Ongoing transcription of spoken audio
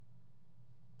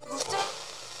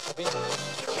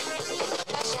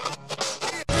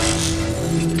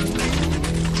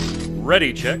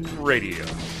Ready Check Radio.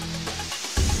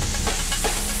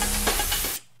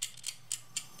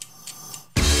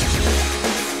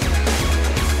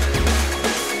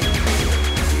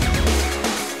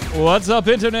 What's up,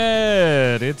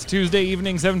 Internet? It's Tuesday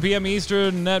evening, 7 p.m.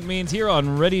 Eastern. That means here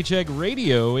on Ready Check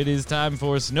Radio, it is time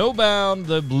for Snowbound,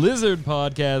 the Blizzard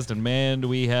podcast. And man, do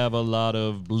we have a lot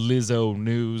of Blizzo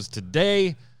news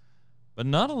today, but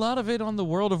not a lot of it on the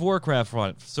World of Warcraft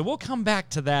front. So we'll come back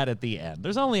to that at the end.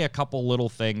 There's only a couple little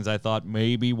things I thought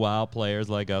maybe WoW players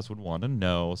like us would want to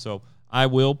know. So I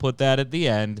will put that at the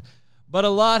end. But a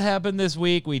lot happened this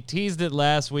week. We teased it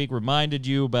last week, reminded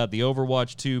you about the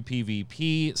Overwatch 2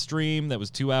 PvP stream that was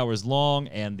 2 hours long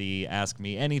and the Ask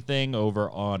Me Anything over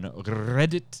on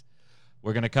Reddit.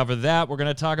 We're going to cover that. We're going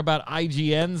to talk about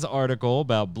IGN's article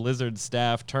about Blizzard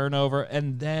staff turnover,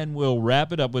 and then we'll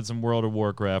wrap it up with some World of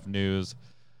Warcraft news.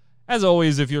 As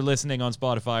always, if you're listening on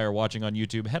Spotify or watching on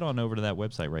YouTube, head on over to that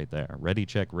website right there, Ready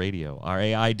Check Radio,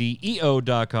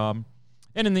 RAIDEO.com.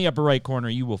 And in the upper right corner,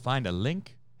 you will find a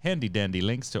link. Handy-dandy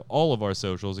links to all of our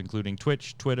socials, including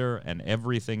Twitch, Twitter, and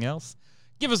everything else.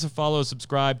 Give us a follow,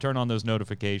 subscribe, turn on those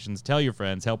notifications, tell your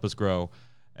friends, help us grow,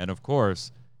 and of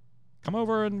course, come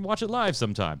over and watch it live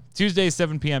sometime. Tuesdays,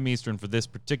 7 p.m. Eastern for this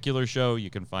particular show.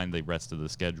 You can find the rest of the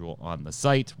schedule on the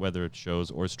site, whether it's shows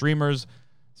or streamers.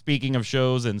 Speaking of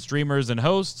shows and streamers and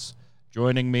hosts,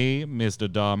 joining me,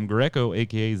 Mr. Dom Greco,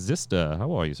 a.k.a. Zista.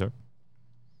 How are you, sir?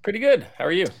 Pretty good. How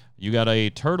are you? You got a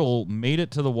turtle, made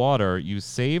it to the water. You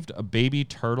saved a baby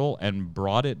turtle and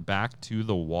brought it back to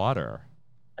the water.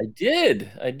 I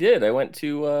did. I went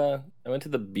to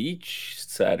the beach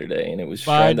Saturday, and it was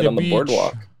stranded on the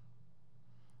boardwalk.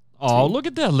 Oh, look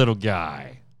at that little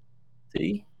guy.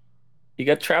 See? He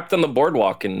got trapped on the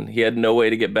boardwalk, and he had no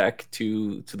way to get back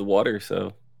to the water,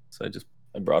 so I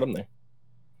brought him there.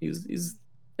 He's a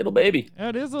little baby.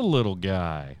 That is a little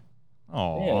guy.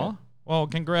 Aw. Yeah. Well,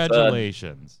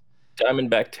 congratulations.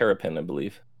 Diamondback terrapin, I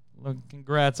believe. Look,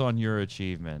 congrats on your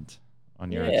achievement.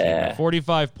 Yeah.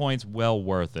 45 points, well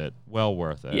worth it. Well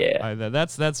worth it. Yeah.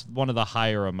 That's one of the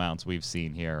higher amounts we've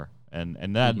seen here, and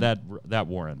that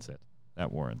warrants it.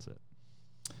 That warrants it.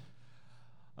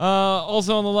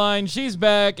 Also on the line, she's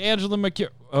back, Angela McCure.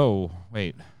 Oh,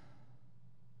 wait.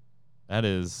 That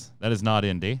is not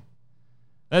Indy.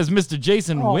 That is Mr.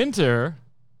 Jason Winter.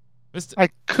 I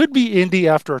could be indie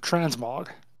after a transmog,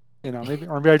 maybe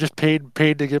I just paid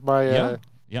to get my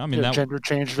gender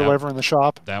changed or whatever in the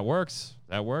shop. That works.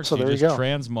 So there you go.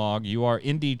 Transmog. You are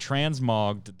indie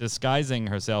transmogged, disguising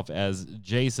herself as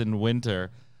Jason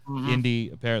Winter. Mm-hmm. Indy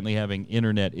apparently having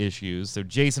internet issues. So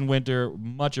Jason Winter,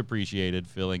 much appreciated,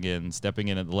 filling in, stepping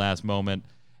in at the last moment.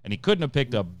 And he couldn't have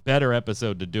picked a better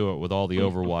episode to do it with all the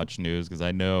Overwatch news, because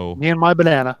I know me and my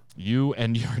banana. You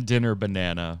and your dinner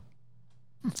banana.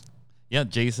 Yeah,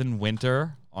 Jason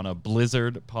Winter on a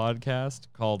Blizzard podcast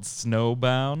called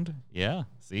Snowbound. Yeah,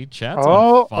 see, chat's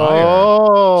on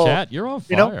fire. Chat, you're on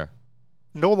fire.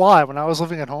 No lie, when I was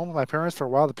living at home with my parents for a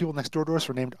while, the people next door to us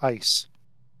were named Ice.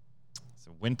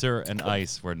 So Winter and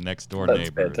Ice were next door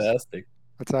neighbors. That's fantastic.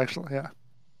 That's actually, yeah.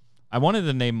 I wanted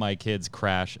to name my kids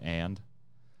Crash and.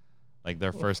 Like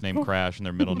their first name Crash and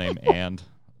their middle name and.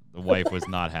 The wife was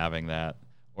not having that.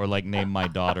 Or like name my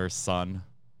daughter Sun.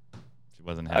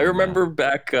 I remember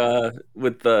back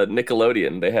with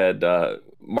Nickelodeon, they had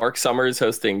Mark Summers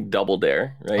hosting Double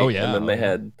Dare, right? Oh yeah. And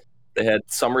then they had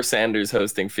Summer Sanders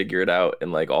hosting Figure It Out,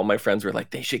 and like all my friends were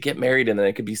like, they should get married, and then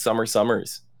it could be Summer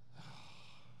Summers.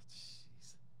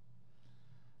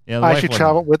 Yeah, I actually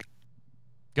traveled with.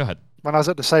 Go ahead. When I was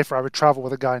at Decipher, I would travel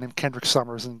with a guy named Kendrick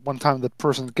Summers, and one time the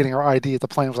person getting our ID at the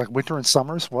plane was like, "Winter and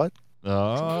Summers, what?"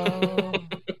 Oh.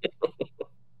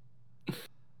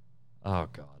 Oh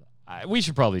God. We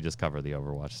should probably just cover the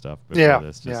Overwatch stuff before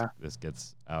this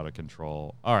gets out of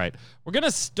control. All right, we're gonna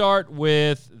start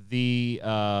with the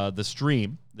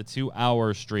stream, the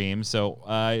 2-hour stream.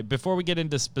 So before we get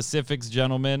into specifics,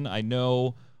 gentlemen, I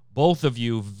know both of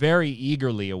you very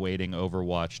eagerly awaiting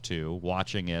Overwatch 2,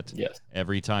 watching it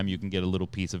every time you can get a little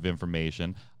piece of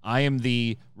information. I am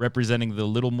representing the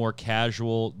little more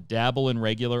casual, dabble in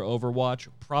regular Overwatch,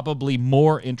 probably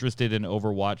more interested in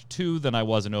Overwatch 2 than I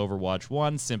was in Overwatch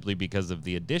 1, simply because of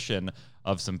the addition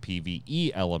of some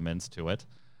PvE elements to it.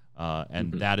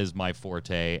 And that is my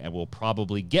forte and will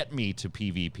probably get me to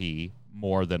PvP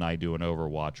more than I do in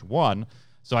Overwatch 1.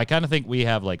 So I kind of think we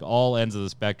have like all ends of the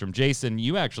spectrum. Jason,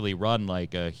 you actually run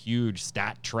like a huge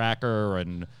stat tracker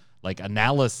and like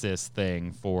analysis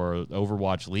thing for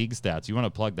Overwatch League stats. You want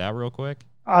to plug that real quick?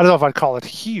 I don't know if I'd call it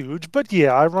huge, but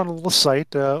yeah, I run a little site,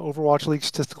 Overwatch League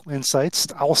Statistical Insights,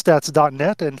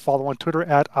 owlstats.net, and follow on Twitter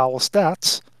at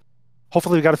owlstats.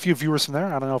 Hopefully we got a few viewers from there.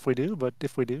 I don't know if we do, but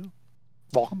if we do,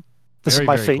 welcome. This is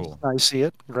my fate. Cool. Now you see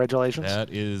it. Congratulations.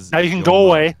 That is. Now you can go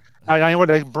away. I want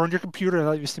to burn your computer and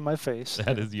let you see my face.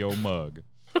 That is your mug.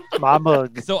 My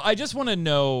mug. So I just want to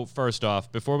know, first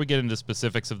off, before we get into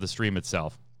specifics of the stream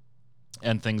itself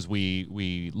and things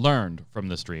we learned from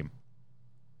the stream,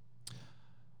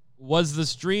 was the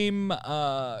stream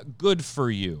good for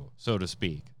you, so to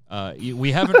speak?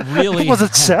 We haven't really. Was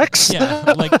it sex?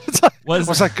 Yeah, like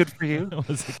was that good for you?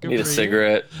 Was it good Need for a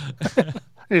cigarette.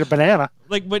 Need a banana.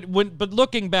 Like, but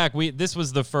looking back, this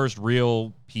was the first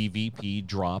real PvP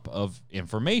drop of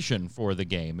information for the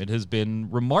game. It has been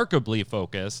remarkably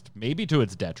focused, maybe to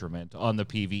its detriment, on the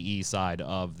PvE side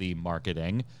of the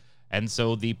marketing, and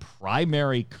so the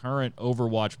primary current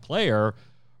Overwatch player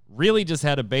really just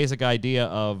had a basic idea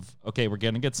of, okay, we're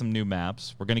going to get some new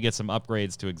maps. We're going to get some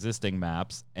upgrades to existing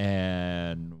maps.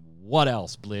 And what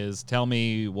else, Blizz? Tell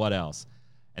me what else.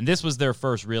 And this was their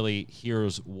first really,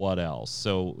 here's what else.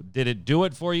 So did it do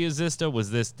it for you,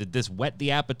 Zista? Did this whet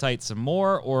the appetite some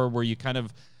more? Or were you kind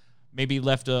of maybe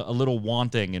left a little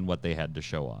wanting in what they had to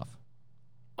show off?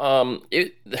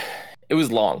 It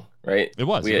was long, right? It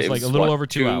was. It was like a little over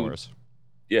 2 hours.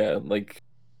 Yeah, like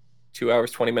 2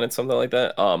 hours, 20 minutes, something like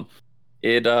that.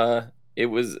 It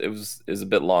was a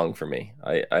bit long for me.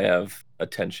 I have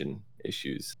attention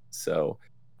issues. So,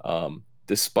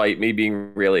 despite me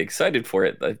being really excited for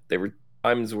it, there were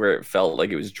times where it felt like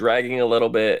it was dragging a little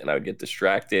bit and I would get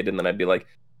distracted and then I'd be like,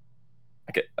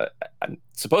 okay, I'm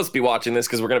supposed to be watching this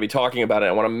because we're going to be talking about it.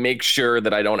 I want to make sure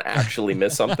that I don't actually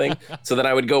miss something. So then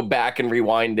I would go back and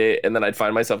rewind it and then I'd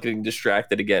find myself getting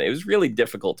distracted again. It was really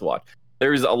difficult to watch.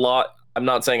 There's a lot. I'm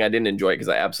not saying I didn't enjoy it because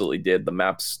I absolutely did. The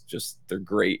maps they're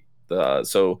great.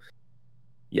 So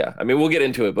yeah, I mean, we'll get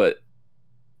into it, but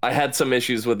I had some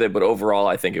issues with it, but overall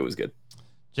I think it was good.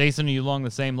 Jason, are you along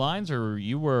the same lines, or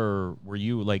were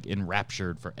you like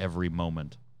enraptured for every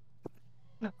moment?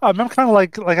 I'm kind of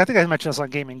like I think I mentioned this on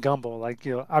Gaming Gumbo. Like,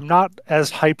 I'm not as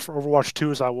hyped for Overwatch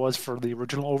 2 as I was for the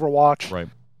original Overwatch. Right.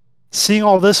 Seeing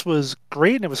all this was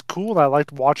great and it was cool. And I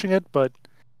liked watching it, but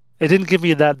it didn't give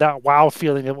me that wow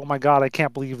feeling of, oh my god, I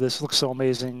can't believe this. It looks so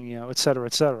amazing, et cetera,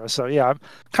 et cetera. So yeah, I'm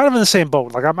kind of in the same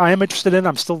boat. Like I am interested in it.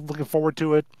 I'm still looking forward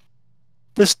to it.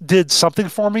 This did something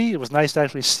for me. It was nice to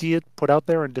actually see it put out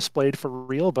there and displayed for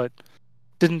real, but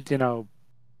didn't,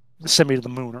 send me to the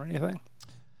moon or anything.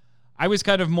 I was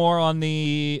kind of more on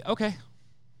the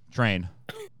train.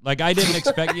 Like, I didn't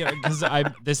expect, because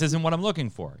this isn't what I'm looking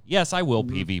for. Yes, I will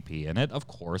PvP in it. Of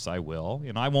course I will.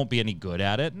 I won't be any good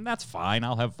at it, and that's fine.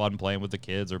 I'll have fun playing with the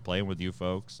kids or playing with you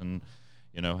folks and,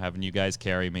 having you guys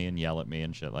carry me and yell at me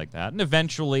and shit like that. And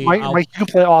eventually... Mike, you can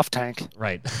play off tank.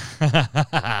 Right.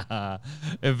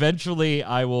 Eventually,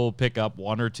 I will pick up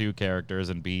one or two characters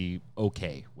and be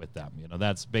okay with them.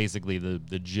 That's basically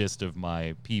the gist of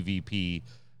my PvP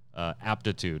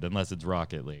aptitude, unless it's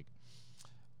Rocket League.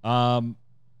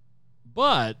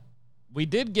 But we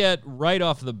did get right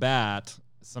off the bat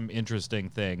some interesting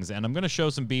things, and I'm going to show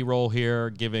some B-roll here,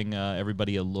 giving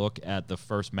everybody a look at the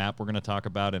first map we're going to talk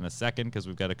about in a second, because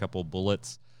we've got a couple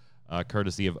bullets,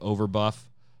 courtesy of Overbuff,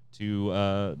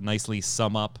 to nicely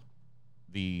sum up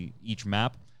each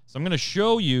map. So I'm going to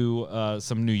show you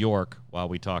some New York while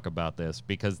we talk about this,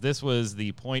 because this was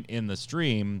the point in the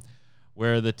stream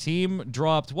where the team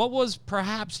dropped what was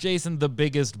perhaps, Jason, the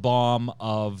biggest bomb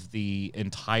of the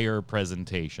entire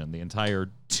presentation, the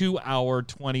entire 2-hour,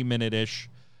 20-minute-ish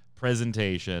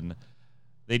presentation.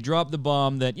 They dropped the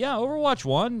bomb that, Overwatch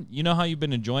 1, you know how you've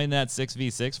been enjoying that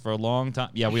 6v6 for a long time?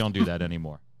 Yeah, we don't do that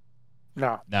anymore.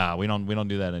 No, we don't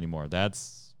do that anymore.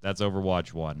 That's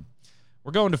Overwatch 1.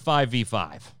 We're going to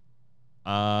 5v5.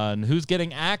 And who's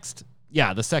getting axed?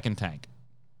 Yeah, the second tank.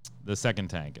 The second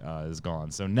tank is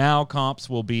gone. So now comps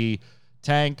will be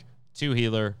tank, 2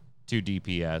 healer, 2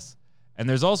 DPS. And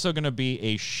there's also going to be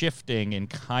a shifting in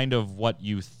kind of what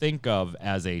you think of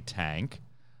as a tank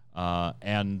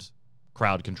and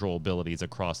crowd control abilities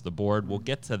across the board. We'll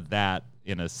get to that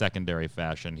in a secondary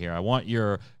fashion here. I want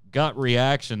your gut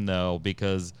reaction, though,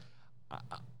 because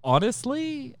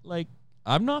honestly,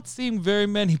 I'm not seeing very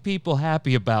many people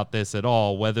happy about this at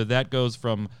all, whether that goes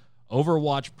from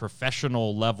Overwatch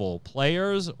professional level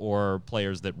players or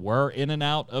players that were in and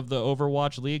out of the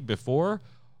Overwatch League before,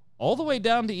 all the way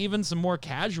down to even some more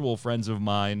casual friends of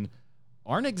mine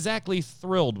aren't exactly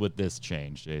thrilled with this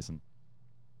change, Jason.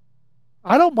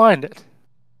 I don't mind it.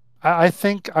 I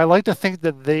like to think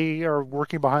that they are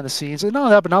working behind the scenes. But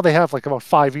now they have about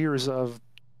 5 years of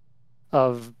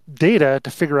data to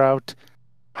figure out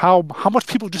how much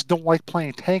people just don't like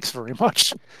playing tanks very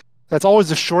much. That's always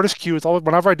the shortest queue. It's always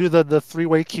whenever I do the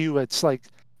 3-way queue, it's like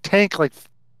tank like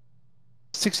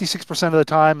 66% of the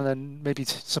time, and then maybe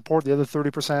support the other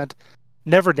 30%.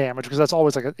 Never damage, because that's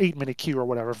always like an 8-minute queue or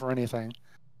whatever for anything.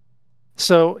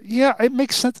 So yeah, it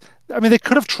makes sense. I mean, they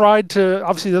could have tried to.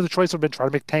 Obviously, the other choice would have been try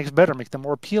to make tanks better, make them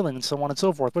more appealing, and so on and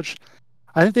so forth. Which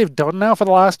I think they've done now for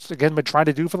the last, again, been trying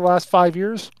to do for the last 5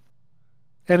 years,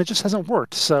 and it just hasn't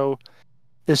worked. So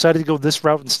they decided to go this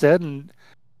route instead, and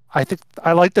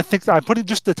I like to think that I'm putting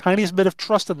just the tiniest bit of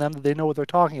trust in them that they know what they're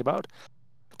talking about.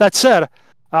 That said,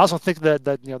 I also think that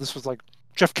this was like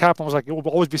Jeff Kaplan was like, it will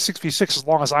always be 6v6 as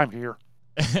long as I'm here.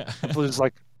 And Blue's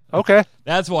like, okay.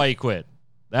 That's why he quit.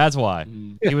 That's why.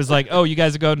 He was like, oh, you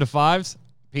guys are going to 5s?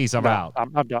 Peace, I'm out.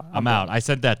 I'm done. I'm out. I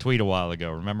sent that tweet a while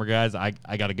ago. Remember, guys? I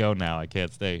got to go now. I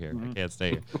can't stay here. I can't stay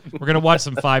here. We're going to watch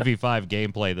some 5v5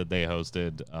 gameplay that they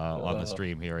hosted on the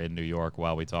stream here in New York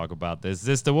while we talk about this.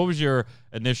 Zista, what was your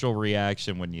initial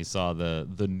reaction when you saw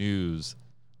the news?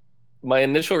 My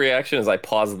initial reaction is I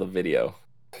paused the video.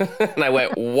 And I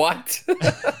went, what?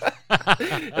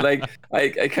 And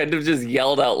I kind of just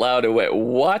yelled out loud and went,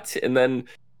 what? And then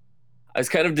I was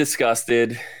kind of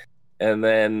disgusted. And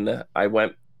then I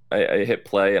hit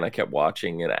play and I kept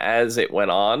watching. And as it went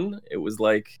on, it was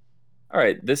like, all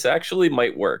right, this actually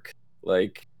might work.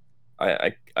 Like,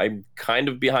 I'm kind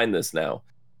of behind this now.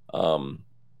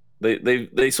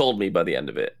 They sold me by the end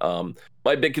of it.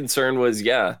 My big concern was,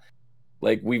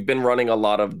 like, we've been running a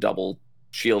lot of double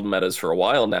shield metas for a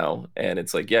while now, and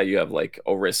it's like, you have like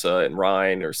Orisa and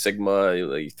Rhine or Sigma,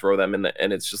 you throw them in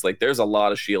and it's just like there's a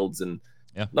lot of shields, and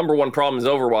number one problem is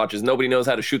Overwatch is nobody knows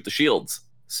how to shoot the shields.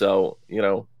 So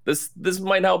this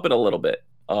might help it a little bit.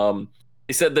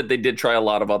 They said that they did try a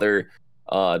lot of other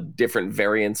different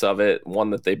variants of it.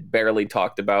 One that they barely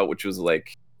talked about, which was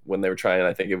like when they were trying,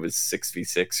 I think it was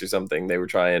 6v6 or something, they were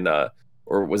trying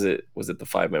or was it the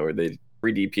 5-man where they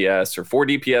 3 DPS or 4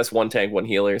 DPS, 1 tank, 1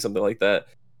 healer, or something like that.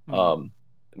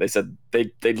 They said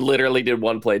they literally did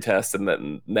one play test and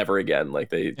then never again. Like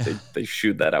they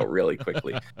shoot that out really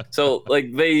quickly. So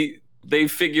like they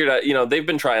figured out, they've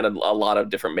been trying a lot of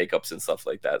different makeups and stuff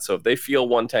like that. So if they feel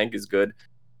one tank is good,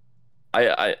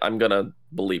 I'm gonna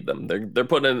believe them. They're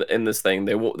putting in this thing.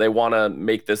 They want to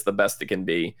make this the best it can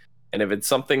be. And if it's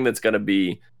something that's gonna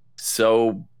be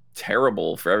so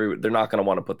terrible for everyone, they're not going to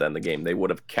want to put that in the game. They would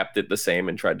have kept it the same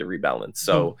and tried to rebalance.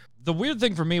 So the weird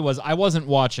thing for me was I wasn't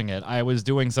watching it. I was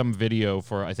doing some video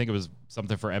for, I think it was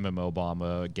something for MMO Bomb,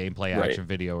 a gameplay action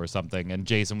video or something, and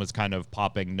Jason was kind of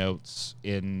popping notes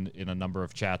in a number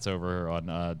of chats over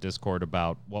on Discord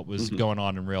about what was going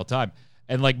on in real time.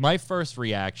 And like my first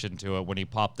reaction to it when he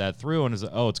popped that through and was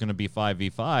like, oh, it's going to be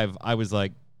 5v5, I was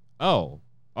like, oh,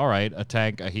 all right, a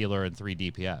tank, a healer, and 3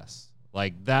 DPS.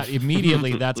 Like that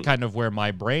immediately, that's kind of where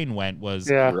my brain went was,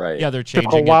 they're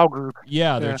changing WoW group.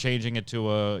 They're changing it to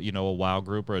a WoW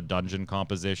group or a dungeon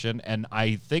composition. And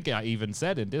I think I even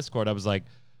said in Discord, I was like,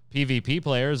 PvP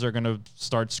players are going to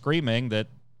start screaming that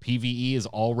PvE is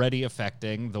already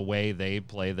affecting the way they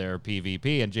play their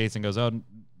PvP. And Jason goes, oh,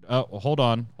 hold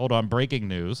on. Breaking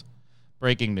news.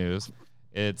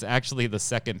 It's actually the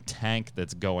second tank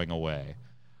that's going away.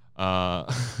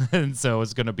 And so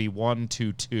it's going to be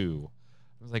 1-2-2.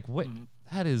 I was like, what?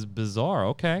 That is bizarre.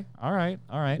 Okay. All right.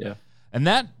 Yeah. And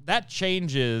that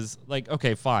changes, like,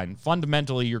 okay, fine.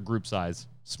 Fundamentally, your group size,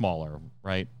 smaller,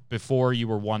 right? Before you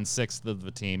were 1/6 of the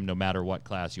team, no matter what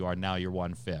class you are. Now you're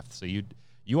 1/5. So you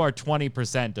are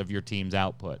 20% of your team's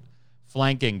output.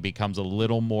 Flanking becomes a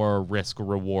little more risk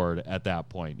reward at that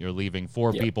point. You're leaving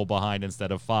 4 people behind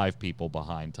instead of 5 people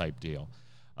behind type deal.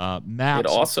 Maps. It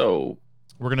also...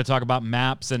 We're going to talk about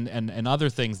maps and other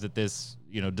things that this,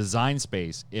 design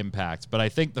space impacts. But I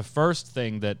think the first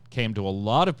thing that came to a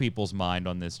lot of people's mind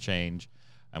on this change,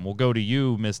 and we'll go to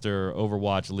you, Mr.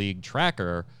 Overwatch League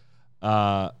Tracker,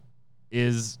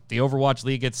 is the Overwatch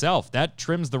League itself. That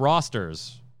trims the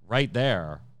rosters right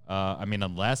there.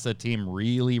 Unless a team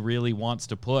really, really wants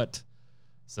to put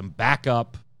some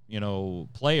backup,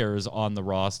 players on the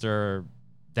roster,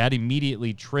 that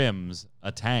immediately trims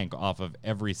a tank off of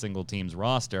every single team's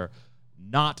roster.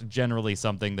 Not generally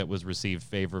something that was received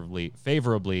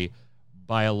favorably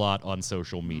by a lot on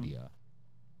social media.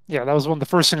 Yeah, that was one of the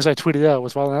first things I tweeted out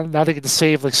was, well, now they get to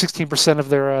save like 16% of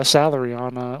their salary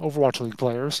on Overwatch League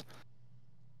players,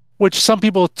 which some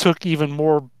people took even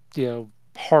more,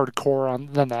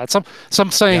 hardcore than that.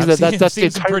 Some saying that's the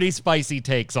entire, pretty spicy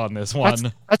takes on this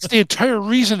one. That's the entire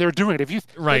reason they're doing it. If you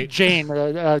Jane,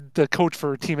 the coach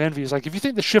for Team Envy, is like, if you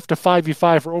think the shift to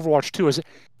 5v5 for Overwatch 2 has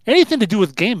anything to do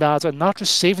with game balance and not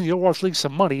just saving the Overwatch League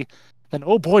some money, then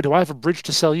oh boy, do I have a bridge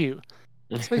to sell you.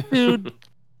 It's like, dude,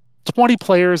 20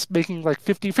 players making like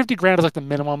 50 grand is like the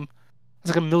minimum.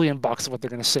 It's like $1 million of what they're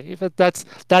going to save.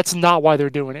 That's not why they're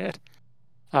doing it.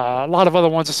 A lot of other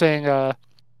ones are saying,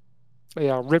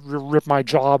 yeah, rip my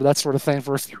job, that sort of thing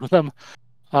for a few of them.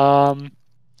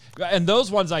 And those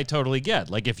ones I totally get.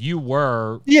 Like if you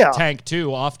were tank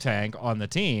 2 off tank on the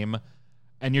team,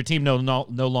 and your team no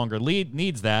longer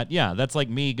needs that, yeah, that's like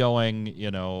me going,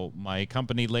 you know, my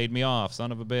company laid me off,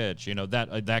 son of a bitch. You know,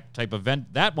 that type of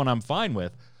event, that one I'm fine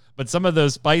with. But some of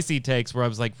those spicy takes where I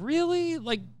was like, really?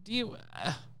 Like, do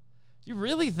you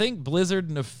really think Blizzard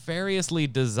nefariously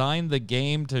designed the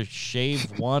game to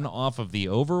shave one off of the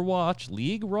Overwatch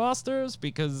League rosters?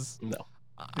 Because No.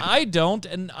 I don't,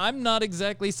 and I'm not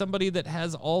exactly somebody that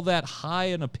has all that high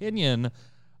an opinion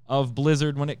of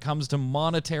Blizzard when it comes to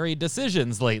monetary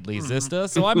decisions lately, Zista.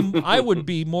 So I would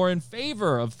be more in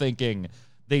favor of thinking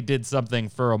they did something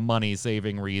for a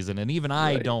money-saving reason, and even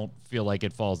I don't feel like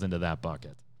it falls into that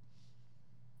bucket.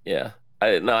 Yeah,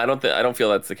 I don't feel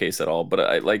that's the case at all. But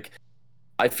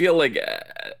I feel like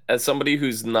as somebody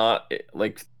who's not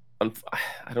like,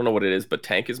 I don't know what it is, but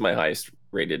tank is my highest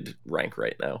rated rank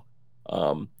right now.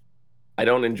 I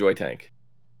don't enjoy tank.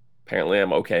 Apparently,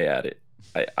 I'm okay at it.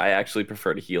 I actually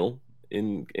prefer to heal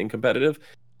in competitive,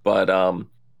 but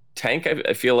tank,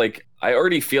 I feel like I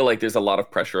already feel like there's a lot of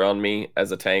pressure on me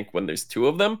as a tank when there's two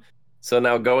of them. So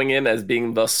now going in as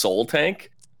being the sole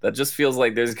tank, that just feels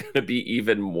like there's going to be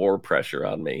even more pressure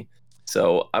on me.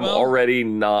 So I'm already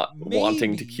not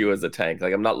wanting to queue as a tank.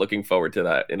 Like I'm not looking forward to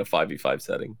that in a 5v5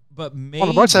 setting. But maybe on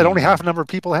the bright side, only half a number of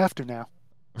people have to now.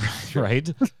 Right?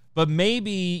 But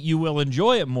maybe you will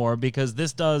enjoy it more because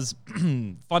this does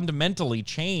fundamentally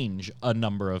change a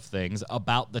number of things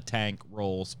about the tank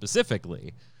role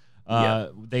specifically.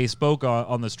 They spoke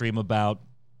on the stream about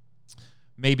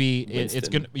maybe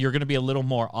you're going to be a little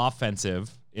more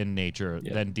offensive in nature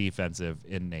than defensive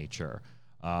in nature.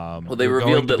 Well, they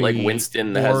revealed that like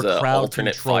Winston has an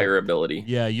alternate fire ability.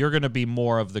 Yeah, you're going to be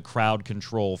more of the crowd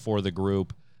control for the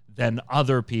group than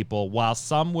other people, while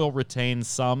some will retain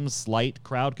some slight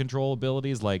crowd control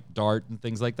abilities like dart and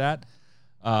things like that.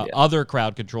 Other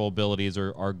crowd control abilities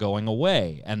are going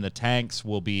away, and the tanks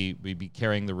will be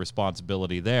carrying the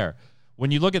responsibility there.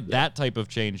 When you look at that type of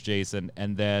change, Jason,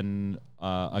 and then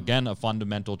again, a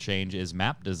fundamental change is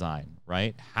map design,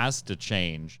 right? Has to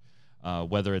change,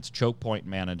 whether it's choke point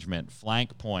management,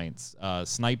 flank points,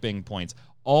 sniping points,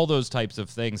 all those types of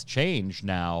things change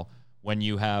now when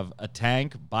you have a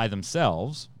tank by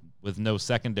themselves with no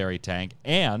secondary tank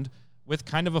and with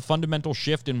kind of a fundamental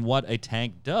shift in what a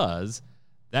tank does.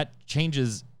 That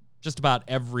changes just about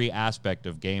every aspect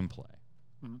of gameplay.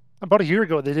 About a year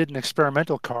ago, they did an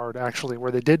experimental card, actually,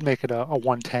 where they did make it a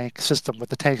one-tank system with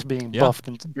the tanks being buffed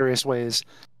in various ways.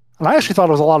 And I actually thought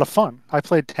it was a lot of fun. I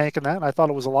played tank in that, and I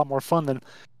thought it was a lot more fun than,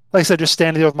 like I said, just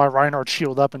standing there with my Reinhardt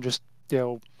shield up and just,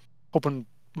 hoping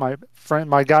my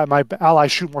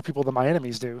allies shoot more people than my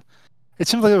enemies do. It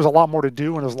seems like there was a lot more to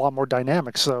do, and it was a lot more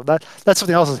dynamic. So that's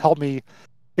something else that's helped me.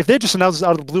 If they just announced it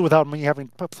out of the blue without me having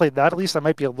played that, at least I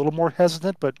might be a little more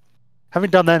hesitant, but having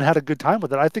done that and had a good time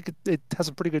with it, I think it has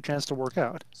a pretty good chance to work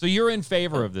out. So you're in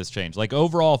favor of this change? Like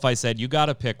overall, if I said you got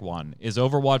to pick one, is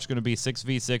Overwatch going to be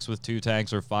 6v6 with 2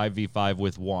 tanks or 5v5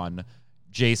 with 1?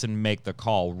 Jason, make the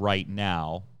call right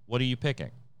now. What are you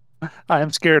picking? I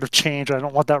am scared of change. I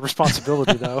don't want that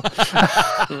responsibility though.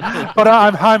 But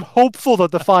I'm hopeful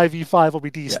that the 5v5 will be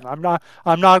decent. Yeah.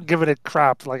 I'm not giving it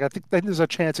crap. Like I think there's a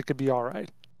chance it could be all right.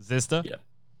 Zista? Yeah.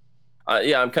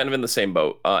 I'm kind of in the same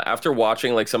boat. After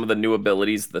watching like some of the new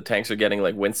abilities the tanks are getting,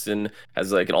 like Winston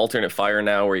has like an alternate fire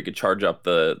now where you could charge up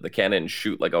the cannon and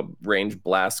shoot like a range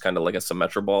blast, kind of like a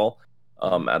Symmetra ball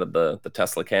out of the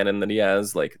Tesla cannon that he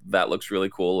has. Like that looks really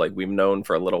cool. Like we've known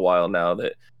for a little while now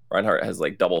that Reinhardt has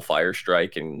like double fire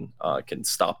strike and can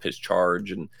stop his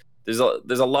charge, and there's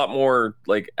a lot more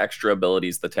like extra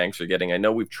abilities the tanks are getting. I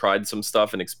know we've tried some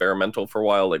stuff in experimental for a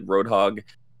while, like Roadhog.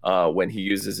 When he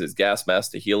uses his gas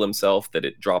mask to heal himself, that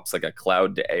it drops like a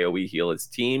cloud to AoE heal his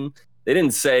team. They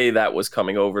didn't say that was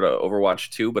coming over to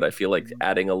Overwatch 2, but I feel like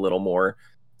adding a little more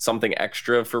something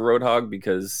extra for Roadhog,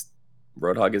 because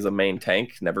Roadhog is a main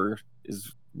tank, never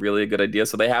is really a good idea.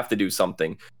 So they have to do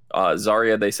something.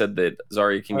 Zarya, they said that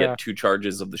Zarya can get 2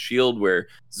 charges of the shield, where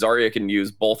Zarya can use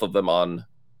both of them on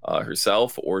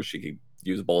herself, or she could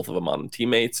use both of them on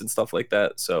teammates and stuff like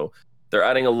that. So they're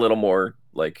adding a little more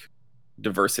like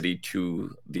diversity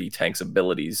to the tank's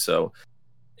abilities, so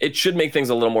it should make things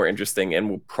a little more interesting and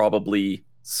will probably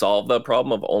solve the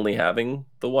problem of only having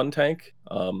the one tank.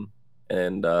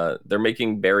 And they're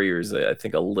making barriers, I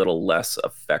think, a little less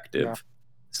effective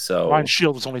So Mine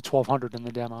Shield was only 1,200 in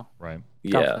the demo. Right.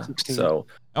 Down yeah, from 16. so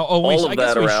I of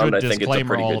guess that we around, should I think it's a disclaimer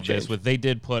pretty all good of this change. with they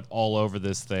did put all over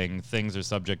this thing. Things are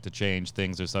subject to change.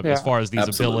 Things are subject Yeah. as far as these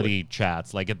Absolutely. ability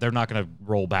chats. Like they're not going to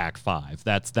roll back 5.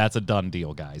 That's a done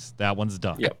deal, guys. That one's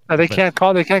done. Yep. They can't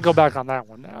go back on that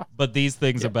one now. But these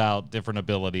things Yep. about different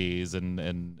abilities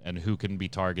and who can be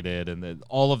targeted and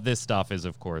all of this stuff is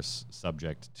of course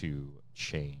subject to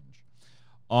change.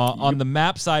 On the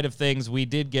map side of things, we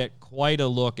did get quite a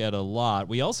look at a lot.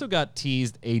 We also got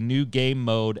teased a new game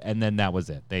mode, and then that was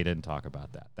it. They didn't talk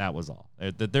about that. That was all.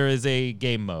 There is a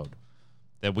game mode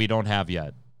that we don't have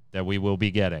yet that we will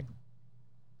be getting.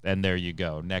 And there you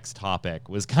go. Next topic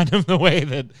was kind of the way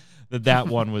that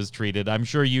one was treated. I'm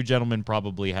sure you gentlemen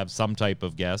probably have some type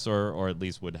of guess or at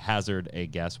least would hazard a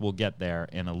guess. We'll get there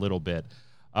in a little bit.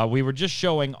 We were just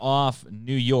showing off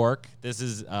New York. This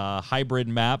is a hybrid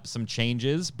map, some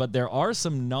changes, but there are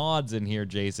some nods in here,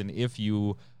 Jason, if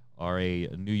you are a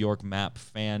New York map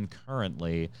fan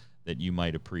currently that you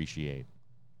might appreciate.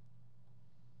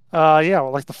 Yeah,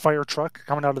 well, like the fire truck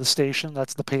coming out of the station.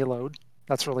 That's the payload.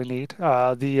 That's really neat.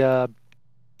 The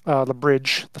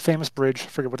bridge, the famous bridge. I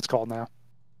forget what it's called now.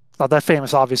 It's not that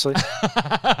famous, obviously.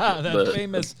 That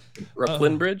famous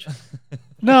Brooklyn Bridge.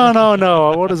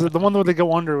 No. What is it? The one where they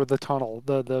go under with the tunnel.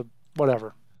 The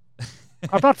whatever.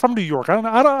 I'm not from New York.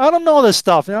 I don't know this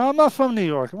stuff. You know, I'm not from New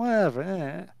York.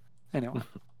 Whatever. Anyway.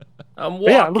 I'm walking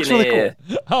Yeah, it looks really here.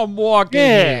 cool. I'm walking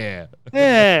Yeah.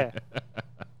 here.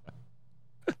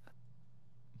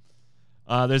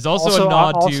 Yeah. There's also Also- a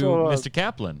nod to also, Mr.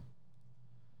 Kaplan.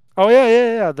 Oh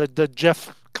yeah. The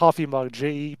Jeff coffee mug,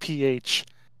 JEPH,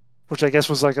 which I guess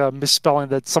was like a misspelling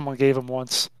that someone gave him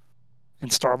once in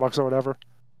Starbucks or whatever.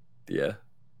 Yeah.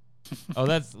 Oh,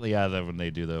 that's that when they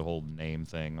do the whole name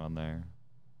thing on there.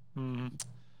 Mhm.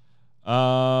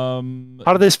 Um,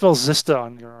 How do they spell Zista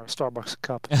on your Starbucks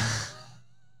cup?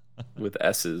 With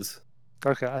S's.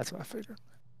 Okay, that's what I figured.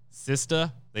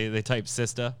 Sista. They type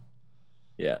Sista.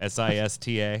 Yeah.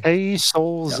 Sista. Hey,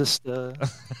 Soul Yep. Zista.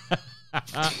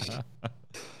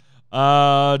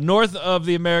 North of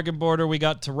the American border, we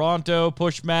got Toronto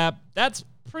push map. That's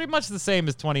pretty much the same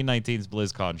as 2019's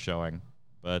BlizzCon showing,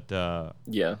 but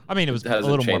Yeah. I mean it was a hasn't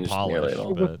little more changed nearly polished. at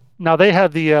all. But Now they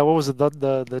had the what was it?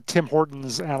 The Tim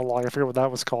Hortons analog. I forget what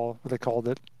that was called. What they called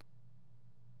it.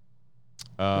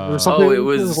 was something- Oh, it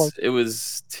was like- it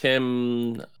was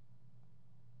Tim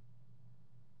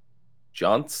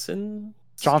Johnson.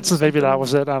 Johnson's. Maybe that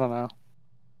was it. I don't know.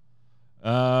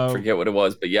 I forget what it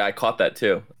was, but yeah, I caught that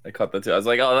too. I was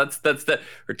like, oh, that's that,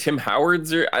 or Tim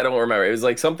Howard's, or I don't remember. It was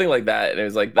like something like that, and it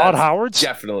was like Rod that's Howard's.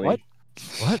 definitely. What?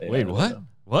 what? Yeah, Wait, I don't what? know.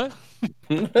 What?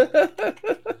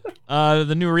 Yeah.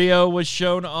 The new Rio was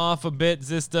shown off a bit.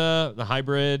 Zista, the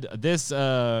hybrid. This,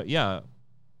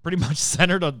 pretty much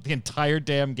centered on the entire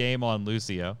damn game on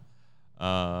Lucio,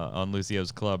 on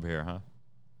Lucio's club here, huh?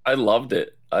 I loved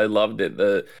it.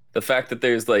 The fact that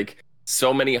there's like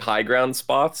so many high ground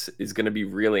spots is going to be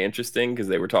really interesting, because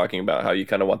they were talking about how you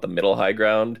kind of want the middle high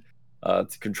ground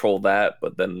to control that,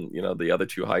 but then the other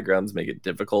two high grounds make it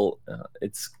difficult.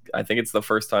 I think it's the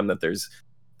first time that there's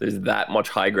that much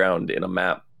high ground in a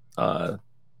map.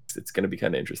 It's going to be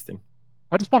kind of interesting.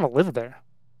 I just want to live there.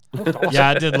 That looked awesome.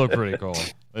 Yeah, it did look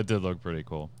pretty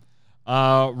cool.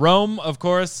 Rome, of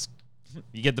course,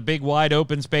 you get the big wide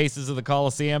open spaces of the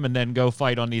Colosseum and then go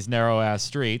fight on these narrow ass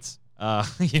streets.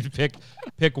 You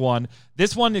pick one.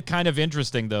 This one is kind of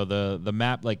interesting though. The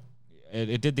map, like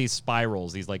it did these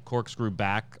spirals, these like corkscrew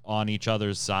back on each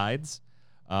other's sides,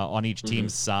 on each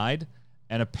team's side.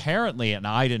 And apparently, and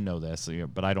I didn't know this,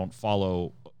 but I don't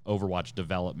follow Overwatch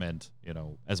development,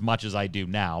 as much as I do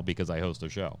now because I host a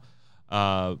show.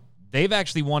 They've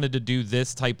actually wanted to do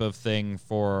this type of thing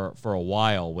for a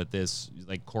while with this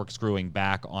like corkscrewing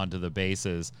back onto the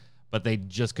bases, but they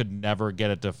just could never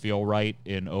get it to feel right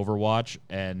in Overwatch,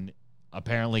 and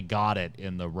apparently got it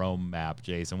in the Rome map.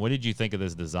 Jason, what did you think of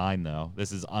this design, though?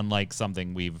 This is unlike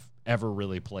something we've ever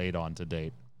really played on to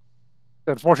date.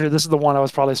 Unfortunately, this is the one I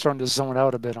was probably starting to zone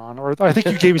out a bit on. Or I think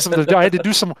you gave me something to do. I had to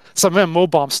do some MMO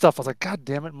bomb stuff. I was like, God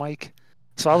damn it, Mike.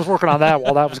 So I was working on that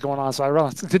while that was going on. So I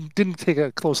realized didn't take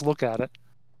a close look at it.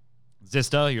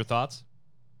 Zista, your thoughts?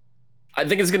 I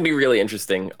think it's going to be really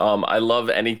interesting. I love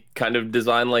any kind of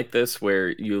design like this where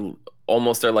you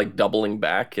almost are like doubling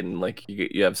back, and like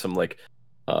you have some like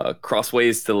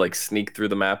crossways to like sneak through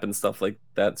the map and stuff like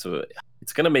that. So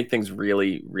it's going to make things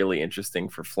really, really interesting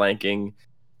for flanking,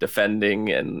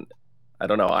 defending, and I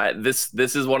don't know. This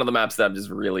is one of the maps that I'm just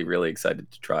really, really excited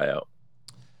to try out.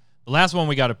 The last one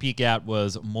we got a peek at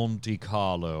was Monte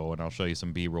Carlo, and I'll show you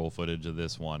some B-roll footage of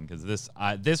this one because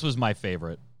this was my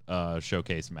favorite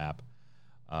showcase map.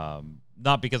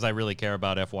 Not because I really care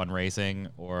about F1 racing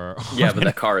or Yeah, but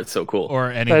that car is so cool.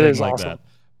 or anything like awesome. that.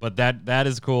 But that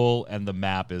is cool, and the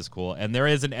map is cool, and there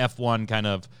is an F1 kind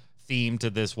of theme to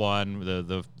this one.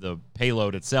 The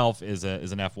payload itself is an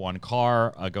F1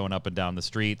 car going up and down the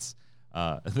streets.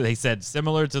 They said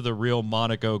similar to the real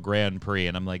Monaco Grand Prix,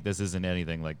 and I'm like, this isn't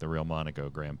anything like the real Monaco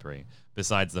Grand Prix,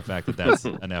 besides the fact that that's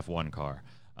an F1 car.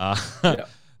 Yeah.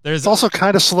 It's also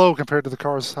kind of slow compared to the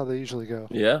cars how they usually go.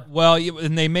 Yeah. Well,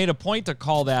 and they made a point to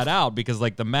call that out because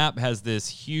like the map has this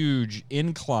huge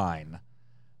incline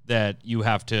that you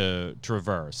have to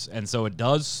traverse, and so it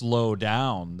does slow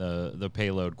down the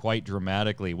payload quite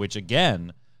dramatically, which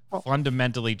again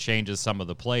fundamentally changes some of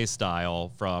the play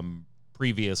style from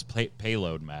previous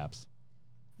payload maps.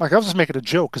 Like I was just making a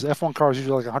joke because F1 cars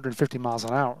usually like 150 miles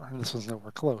an hour, and this was nowhere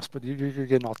close. But you're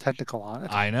getting all technical on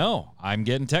it. I know. I'm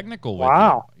getting technical with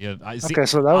Wow. you. Yeah, I see. Okay,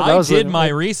 so that I was did my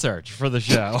research for the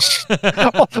show.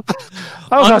 I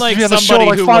was Unlike on the show somebody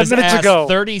like who 5 was minutes asked ago.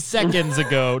 30 seconds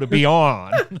ago to be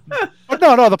on. But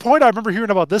no. The point I remember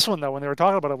hearing about this one though, when they were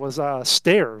talking about it, was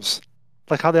stairs.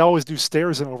 Like how they always do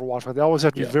stairs in Overwatch, where they always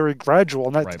have to be very gradual,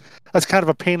 and that's kind of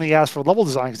a pain in the ass for level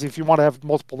design. Because if you want to have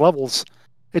multiple levels,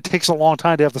 it takes a long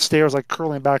time to have the stairs like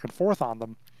curling back and forth on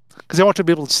them, because they want you to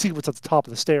be able to see what's at the top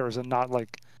of the stairs and not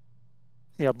like,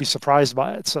 be surprised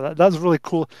by it. So that was really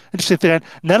cool, interesting thing.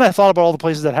 And then I thought about all the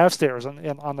places that have stairs on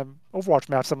the Overwatch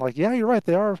maps. I'm like, yeah, you're right.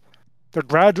 They're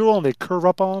gradual and they curve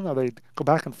up on, or they go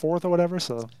back and forth or whatever.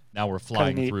 So now we're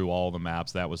flying through all the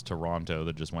maps. That was Toronto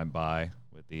that just went by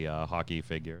with the hockey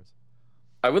figures.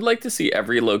 I would like to see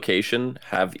every location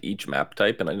have each map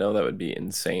type, and I know that would be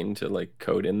insane to like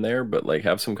code in there, but like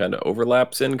have some kind of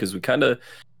overlaps in, because we kind of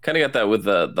got that with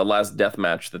the last death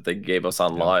match that they gave us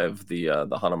on live, the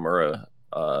Hanamura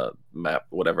map,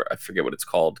 whatever, I forget what it's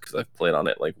called because I've played on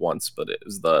it like once, but it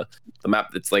was the map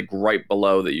that's like right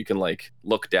below that you can like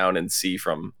look down and see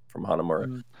from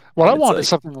Hanamura. What I want is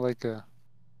something like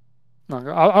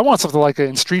I want something like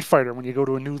in Street Fighter when you go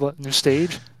to a new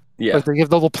stage. Yeah. Like they give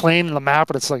the little plane in the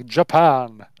map and it's like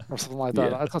Japan or something like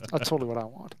that. Yeah. That's totally what I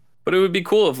want. But it would be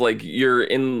cool if like you're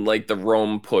in like the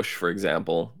Rome push, for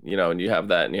example, and you have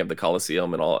that and you have the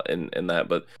Colosseum and all in that,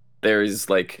 but there's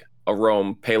like a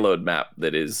Rome payload map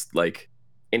that is like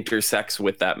intersects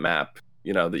with that map,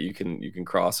 that you can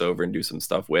cross over and do some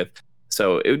stuff with.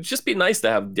 So it would just be nice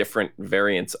to have different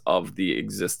variants of the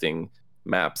existing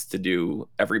maps to do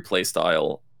every play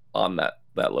style on that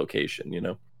location,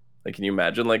 Like, can you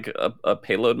imagine like a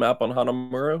payload map on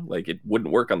Hanamura? Like, it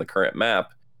wouldn't work on the current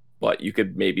map, but you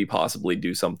could maybe possibly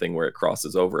do something where it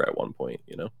crosses over at one point,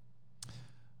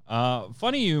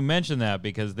 Funny you mentioned that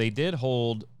because they did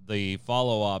hold the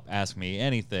follow-up Ask Me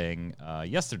Anything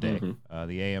yesterday,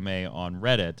 the AMA on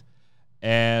Reddit.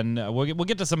 And we'll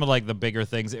get to some of like the bigger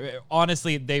things.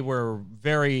 Honestly, they were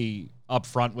very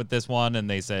upfront with this one, and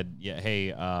they said, "Yeah,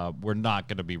 hey, we're not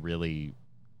going to be really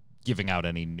giving out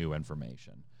any new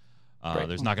information.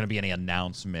 There's not going to be any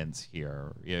announcements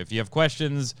here. If you have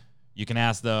questions, you can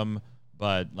ask them,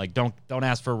 but like don't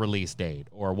ask for a release date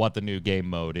or what the new game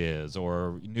mode is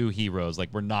or new heroes. Like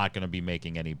we're not going to be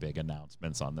making any big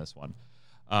announcements on this one."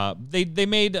 They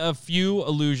made a few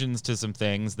allusions to some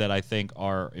things that I think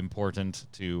are important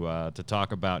to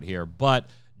talk about here, but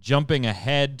jumping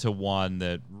ahead to one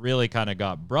that really kind of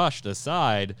got brushed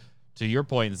aside, to your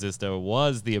point, Zisto,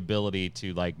 was the ability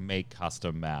to like make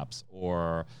custom maps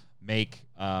or make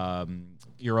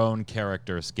your own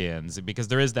character skins, because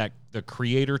there is the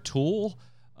creator tool,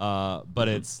 but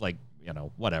it's like,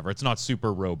 whatever. It's not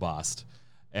super robust.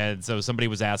 And so somebody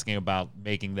was asking about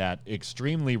making that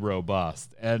extremely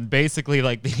robust. And basically,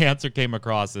 like, the answer came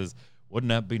across as, wouldn't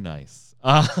that be nice?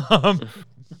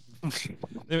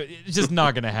 It's just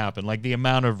not going to happen. Like, the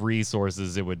amount of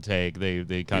resources it would take,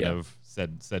 they kind of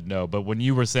said no. But when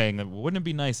you were saying that, wouldn't it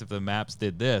be nice if the maps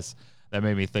did this? That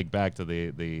made me think back to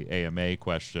the AMA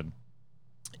question.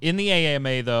 In the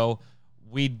AMA, though,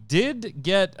 we did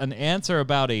get an answer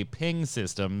about a ping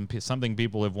system, something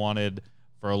people have wanted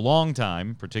for a long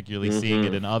time, particularly seeing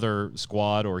it in other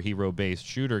squad or hero-based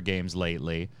shooter games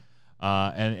lately.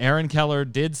 And Aaron Keller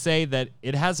did say that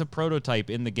it has a prototype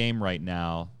in the game right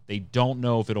now. They don't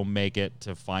know if it'll make it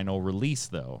to final release,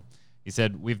 though. He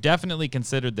said, "We've definitely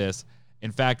considered this.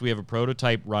 In fact, we have a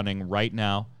prototype running right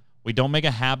now. We don't make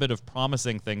a habit of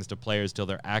promising things to players till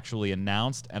they're actually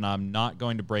announced, and I'm not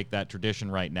going to break that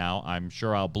tradition right now. I'm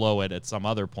sure I'll blow it at some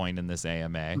other point in this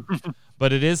AMA.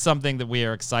 But it is something that we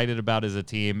are excited about as a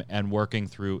team and working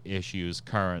through issues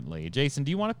currently." Jason, do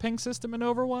you want a ping system in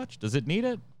Overwatch? Does it need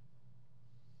it?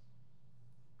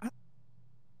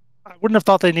 I wouldn't have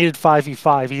thought they needed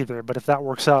 5v5 either, but if that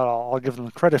works out, I'll give them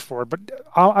the credit for it. But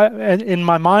and in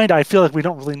my mind, I feel like we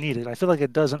don't really need it. I feel like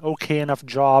it does an okay enough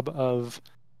job of,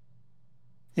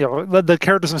 the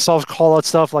characters themselves call out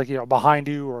stuff like, behind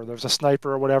you or there's a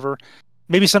sniper or whatever.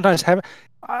 Maybe sometimes there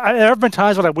have been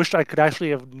times when I wished I could actually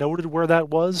have noted where that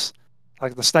was,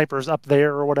 like the sniper's up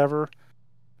there or whatever.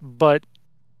 But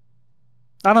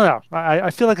I don't know.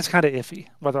 I feel like it's kind of iffy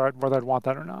whether I'd want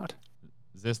that or not.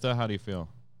 Zista, how do you feel?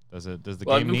 Does the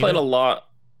Well, game need it?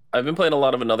 I've been playing a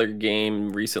lot of another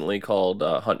game recently called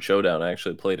Hunt Showdown. I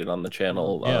actually played it on the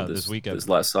channel this weekend, this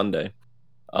last Sunday.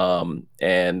 And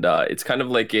it's kind of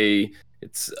like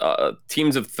it's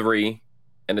teams of 3,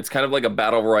 and it's kind of like a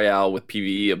battle royale with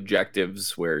PvE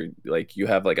objectives where like you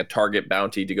have like a target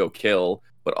bounty to go kill,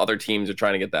 but other teams are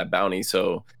trying to get that bounty.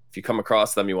 So if you come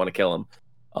across them, you want to kill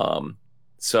them.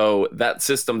 So that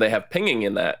system, they have pinging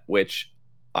in that, which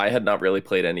I had not really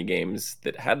played any games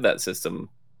that had that system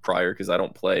prior because I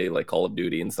don't play like Call of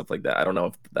Duty and stuff like that. I don't know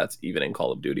if that's even in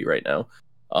Call of Duty right now.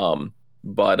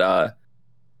 But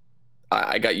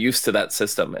I got used to that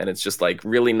system, and it's just like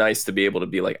really nice to be able to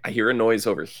be like, I hear a noise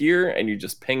over here, and you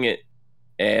just ping it.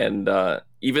 And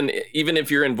even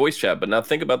if you're in voice chat, but now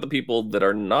think about the people that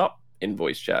are not in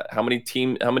voice chat. How many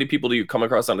people do you come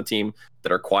across on a team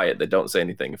that are quiet, that don't say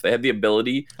anything? If they had the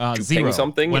ability to ping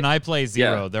something, when I play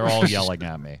Zero, they're all yelling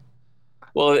at me.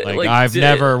 Well, like I've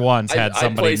never once had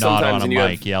somebody not on a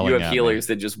mic yelling at me. You have healers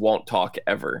that just won't talk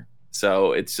ever.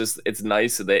 So it's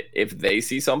nice that if they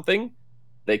see something,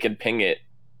 they can ping it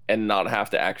and not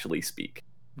have to actually speak.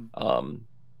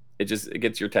 It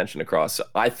gets your attention across. So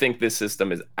I think this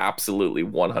system is absolutely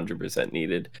 100%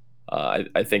 needed.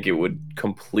 I think it would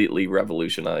completely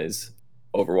revolutionize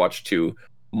Overwatch 2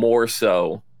 more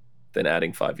so than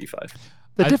adding 5v5.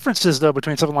 The difference is, though,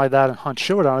 between something like that and Hunt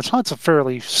Showdown is Hunt's a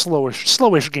fairly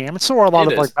slowish game. And so are a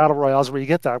lot of like battle royales where you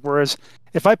get that. Whereas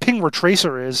if I ping where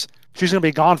Tracer is, she's going to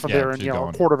be gone from there in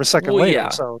a quarter of a second later. Yeah.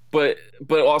 So. But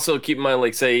also keep in mind,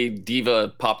 like, say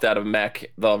D.Va popped out of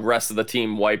mech, the rest of the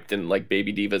team wiped, and like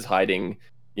Baby D.Va's hiding,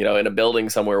 in a building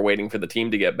somewhere waiting for the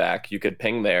team to get back. You could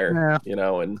ping there,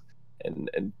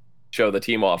 and show the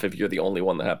team off if you're the only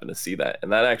one that happened to see that.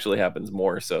 And that actually happens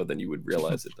more so than you would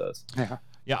realize it does.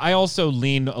 Yeah, I also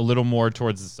lean a little more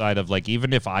towards the side of like,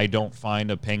 even if I don't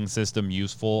find a ping system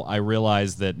useful, I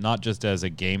realize that not just as a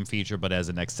game feature, but as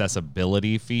an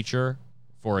accessibility feature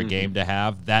for a game to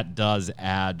have, that does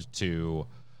add to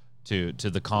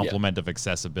the complement of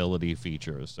accessibility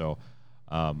features. So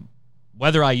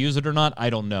whether I use it or not, I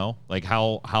don't know. Like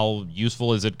how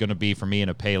useful is it going to be for me in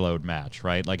a payload match,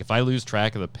 right? Like if I lose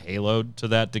track of the payload to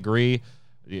that degree,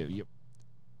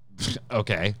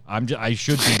 okay, I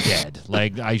should be dead.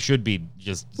 Like I should be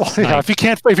just.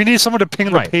 If you need someone to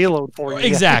ping the payload for you,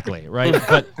 exactly right.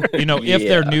 But if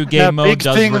their new game mode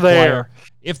does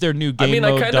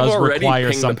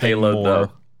require, something more.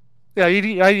 Though. Yeah,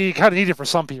 you kind of need it for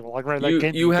some people. Like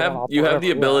you have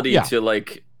the ability to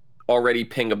like already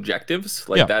ping objectives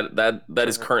like that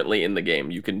is currently in the game.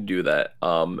 You can do that,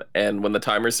 and when the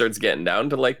timer starts getting down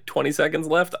to like 20 seconds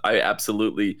left, I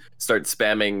absolutely start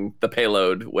spamming the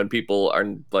payload when people are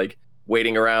like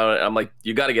waiting around. I'm like,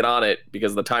 you got to get on it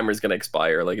because the timer is going to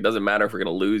expire. Like it doesn't matter if we're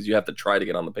going to lose, you have to try to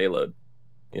get on the payload,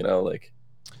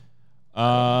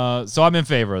 so I'm in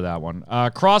favor of that one.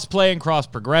 Cross-play and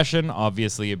cross-progression,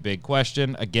 obviously a big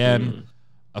question. Again,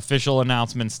 official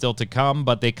announcements still to come,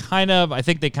 but I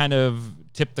think they kind of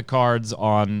tipped the cards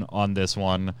on this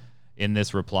one in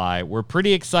this reply. We're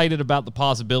pretty excited about the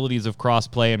possibilities of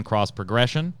cross-play and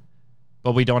cross-progression,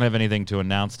 but we don't have anything to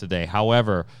announce today.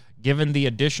 However, given the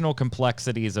additional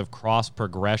complexities of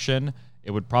cross-progression,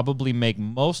 it would probably make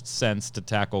most sense to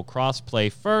tackle cross-play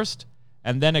first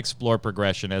and then explore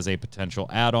progression as a potential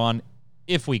add-on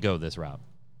if we go this route.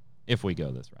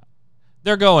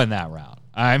 They're going that route.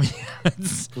 I mean,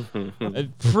 it's a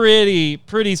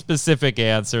pretty specific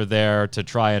answer there to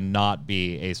try and not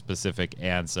be a specific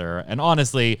answer. And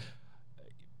honestly,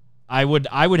 I would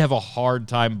have a hard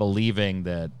time believing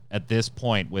that at this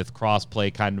point, with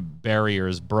crossplay kind of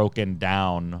barriers broken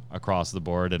down across the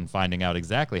board and finding out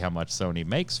exactly how much Sony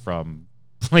makes from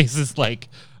places like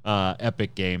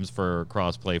Epic Games for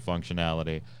crossplay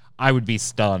functionality, I would be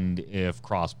stunned if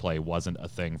crossplay wasn't a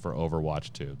thing for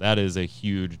Overwatch 2. That is a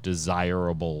huge,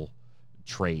 desirable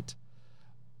trait.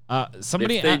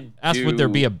 Somebody asked, would there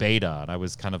be a beta? And I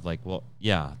was kind of like, well,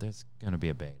 yeah, there's going to be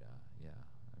a beta.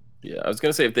 Yeah, I was going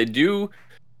to say, if they do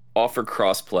offer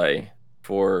crossplay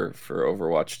for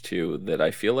Overwatch 2, that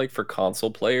I feel like for console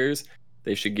players,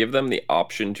 they should give them the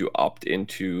option to opt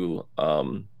into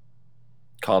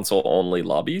console-only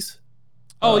lobbies.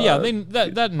 Oh yeah,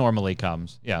 that normally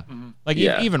comes. Yeah, like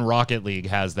Yeah. even Rocket League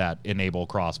has that enable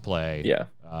crossplay. Yeah.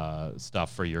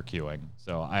 Stuff for your queuing.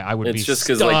 So I would be It's just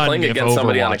stunned because like playing if against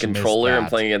somebody on a Overwatch missed controller and that.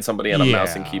 playing against somebody on a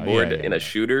mouse and keyboard in yeah. a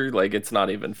shooter, like it's not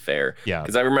even fair. Yeah.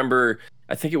 Because I remember,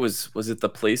 I think it was it the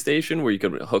PlayStation where you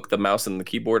could hook the mouse and the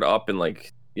keyboard up and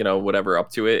like, you know, whatever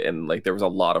up to it, and like there was a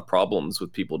lot of problems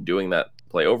with people doing that,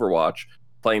 play Overwatch,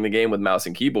 playing the game with mouse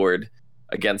and keyboard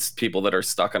against people that are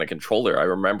stuck on a controller. I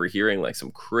remember hearing like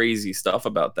some crazy stuff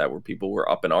about that where people were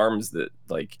up in arms that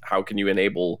like, how can you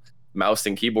enable mouse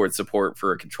and keyboard support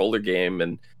for a controller game,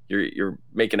 and you're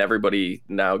making everybody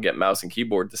now get mouse and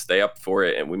keyboard to stay up for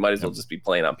it, and we might as well just be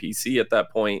playing on PC at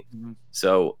that point.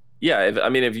 So yeah,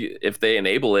 if they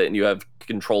enable it and you have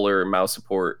controller and mouse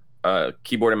support,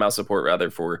 keyboard and mouse support rather,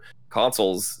 for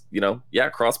consoles, you know, yeah,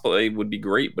 crossplay would be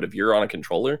great, but if you're on a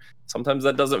controller, sometimes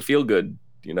that doesn't feel good,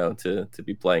 you know, to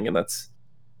be playing, and that's,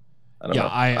 I don't know.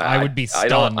 I would be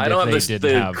stunned. I don't have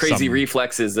the crazy some...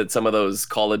 reflexes that some of those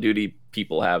Call of Duty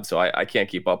people have, so I can't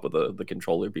keep up with the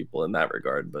controller people in that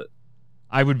regard. But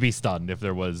I would be stunned if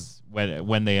there was,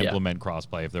 when they implement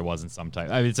crossplay, if there wasn't some type.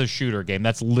 I mean, it's a shooter game.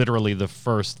 That's literally the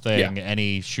first thing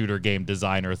any shooter game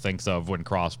designer thinks of when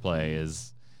crossplay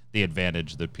is the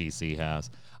advantage that PC has.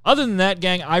 Other than that,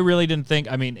 gang, I really didn't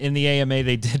think. I mean, in the AMA,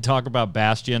 they did talk about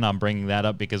Bastion. I'm bringing that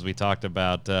up because we talked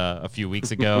about a few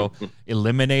weeks ago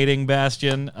eliminating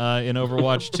Bastion in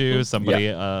Overwatch 2. Somebody,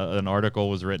 an article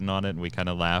was written on it, and we kind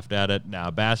of laughed at it. Now,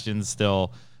 Bastion's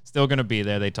still going to be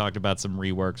there. They talked about some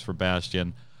reworks for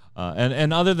Bastion,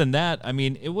 and other than that, I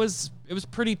mean, it was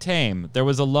pretty tame. There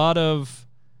was a lot of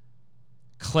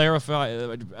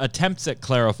attempts at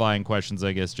clarifying questions,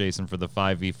 I guess, Jason, for the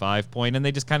 5v5 point, and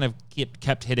they just kind of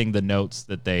kept hitting the notes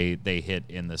that they hit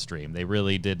in the stream. They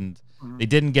really didn't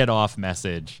get off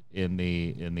message in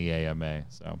the AMA.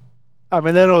 So I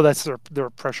mean, they know that's their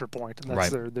pressure point, and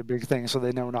that's their big thing, so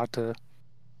they know not to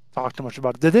talk too much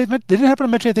about it. They didn't happen to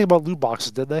mention anything about loot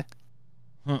boxes, did they?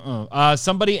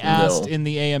 Somebody asked in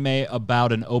the AMA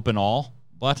about an open all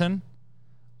button,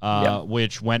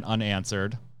 which went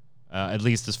unanswered. At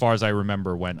least as far as I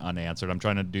remember, went unanswered. I'm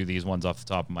trying to do these ones off the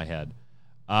top of my head.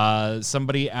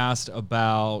 Somebody asked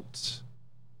about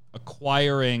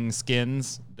acquiring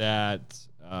skins that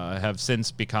have since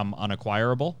become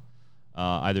unacquirable,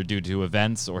 either due to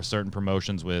events or certain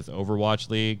promotions with Overwatch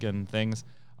League and things.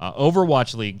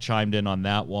 Overwatch League chimed in on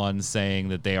that one, saying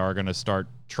that they are going to start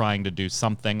trying to do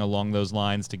something along those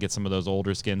lines to get some of those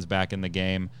older skins back in the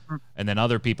game. And then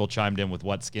other people chimed in with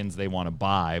what skins they want to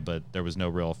buy, but there was no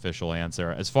real official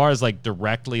answer. As far as like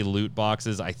directly loot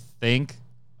boxes, I think,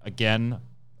 again,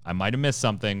 I might have missed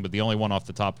something, but the only one off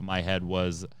the top of my head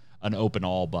was an open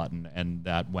all button, and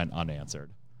that went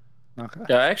unanswered. Okay.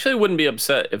 Yeah, I actually wouldn't be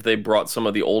upset if they brought some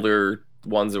of the older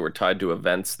ones that were tied to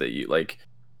events that you like.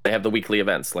 They have the weekly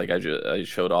events. Like I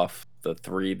showed off the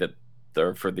 3 that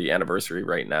they're for the anniversary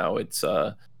right now. It's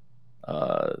I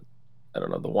don't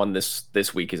know, the one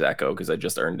this week is Echo, because I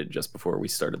just earned it just before we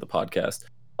started the podcast.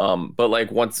 But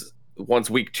like once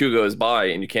week 2 goes by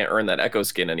and you can't earn that Echo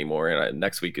skin anymore, and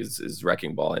next week is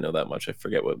Wrecking Ball. I know that much. I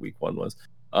forget what week 1 was.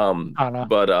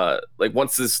 But like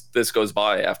once this goes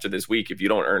by after this week, if you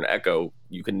don't earn Echo,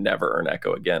 you can never earn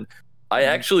Echo again. I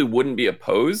actually wouldn't be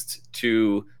opposed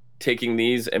to taking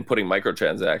these and putting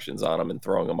microtransactions on them and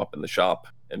throwing them up in the shop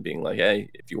and being like, hey,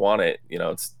 if you want it, you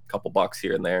know, it's a couple bucks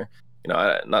here and there, you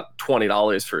know, not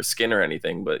 $20 for a skin or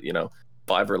anything, but you know,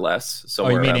 5 or less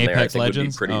somewhere around there, I think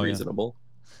Legends? Would be pretty reasonable.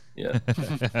 Yeah.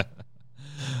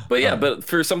 But yeah, but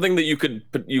for something that you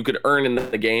could earn in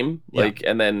the game, like,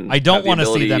 and then I don't want to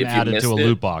see them added to a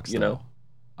loot box, you know.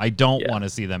 I don't want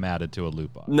to see them added to a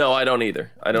loot box. No, I don't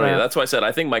either. either. That's why I said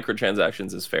I think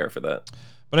microtransactions is fair for that.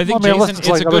 But I think, Jason, it's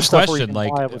a good question.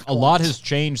 Like, a lot has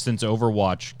changed since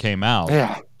Overwatch came out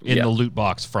in the loot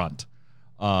box front,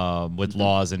 with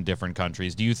laws in different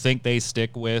countries. Do you think they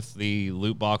stick with the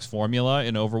loot box formula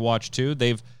in Overwatch 2?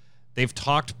 They've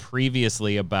talked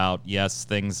previously about,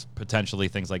 things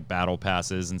like battle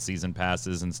passes and season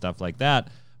passes and stuff like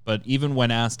that. But even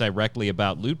when asked directly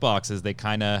about loot boxes, they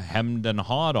kind of hemmed and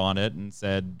hawed on it and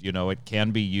said, you know, it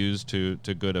can be used to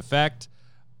good effect.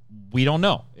 We don't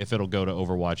know if it'll go to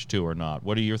Overwatch 2 or not.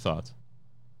 What are your thoughts?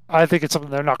 I think it's something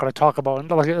they're not going to talk about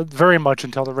very much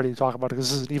until they're ready to talk about it, because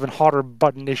this is an even hotter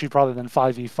button issue probably than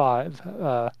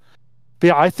 5v5. But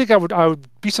yeah, I think I would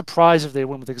be surprised if they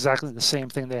went with exactly the same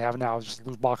thing they have now, just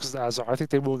loot boxes as are. I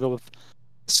think they will go with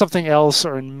something else,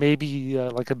 or maybe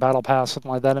like a battle pass,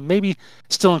 something like that, and maybe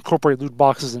still incorporate loot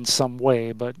boxes in some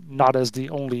way, but not as the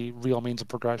only real means of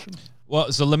progression. Well,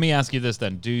 so let me ask you this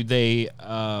then: do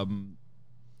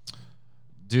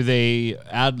Do they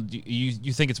add?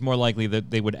 You think it's more likely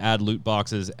that they would add loot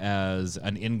boxes as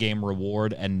an in-game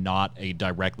reward and not a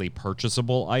directly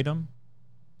purchasable item?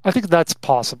 I think that's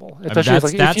possible,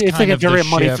 especially if they can generate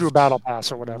money through Battle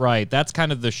Pass or whatever. Right, that's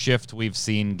kind of the shift we've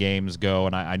seen games go,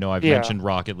 and I know I've mentioned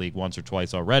Rocket League once or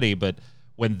twice already, but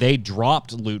when they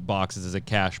dropped loot boxes as a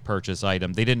cash purchase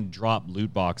item, they didn't drop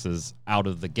loot boxes out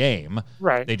of the game.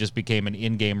 Right. They just became an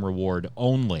in-game reward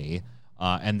only,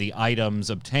 and the items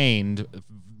obtained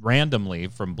randomly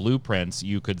from blueprints,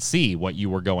 you could see what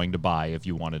you were going to buy if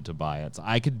you wanted to buy it. So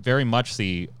I could very much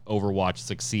see Overwatch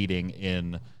succeeding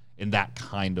in that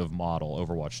kind of model.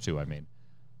 Overwatch 2, I mean.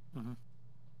 Mm-hmm.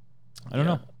 I don't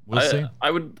know. We'll see. I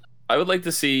would like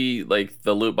to see like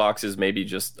the loot boxes maybe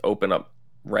just open up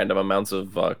random amounts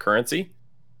of currency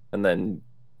and then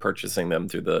purchasing them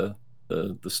through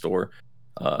the store.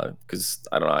 Because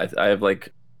I don't know, I have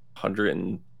like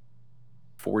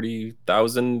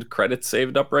 140,000 credits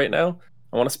saved up right now.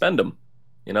 I want to spend them.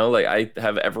 You know, like I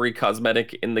have every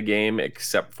cosmetic in the game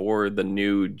except for the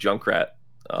new Junkrat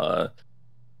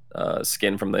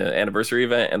skin from the anniversary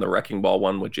event and the Wrecking Ball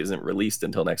one, which isn't released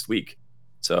until next week.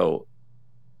 So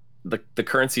the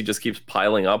currency just keeps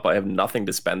piling up. I have nothing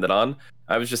to spend it on.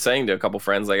 I was just saying to a couple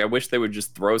friends, like, I wish they would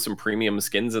just throw some premium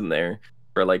skins in there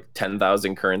for like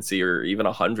 10,000 currency or even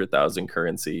 100,000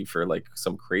 currency for like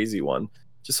some crazy one,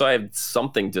 just so I have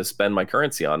something to spend my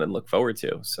currency on and look forward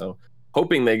to. So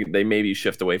hoping they maybe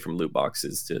shift away from loot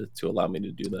boxes to allow me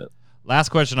to do that. Last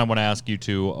question I want to ask you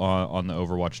two on the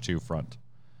Overwatch 2 front.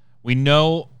 We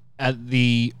know at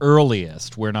the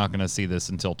earliest we're not going to see this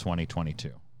until 2022.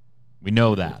 We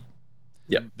know that.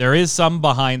 Yep. There is some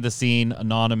behind-the-scene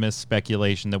anonymous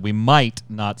speculation that we might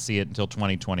not see it until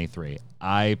 2023.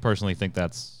 I personally think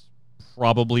that's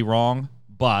probably wrong,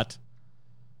 but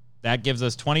that gives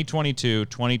us 2022,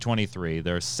 2023.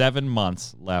 There are 7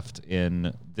 months left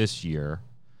in this year.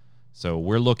 So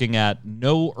we're looking at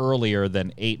no earlier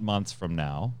than 8 months from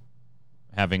now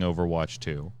having Overwatch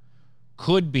 2.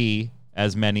 Could be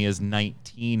as many as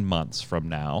 19 months from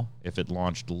now if it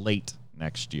launched late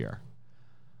next year.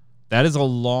 That is a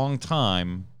long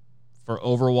time for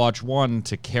Overwatch 1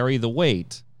 to carry the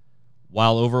weight,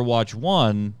 while Overwatch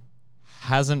 1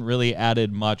 hasn't really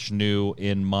added much new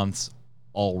in months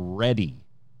already,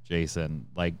 Jason.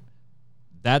 Like,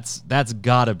 that's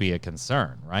got to be a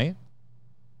concern, right?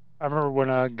 I remember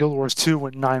when Guild Wars 2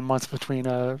 went 9 months between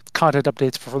content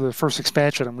updates for the first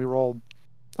expansion, and we were all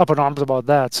up in arms about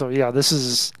that. So yeah, this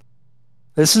is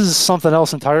something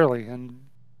else entirely, and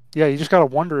yeah, you just gotta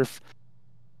wonder if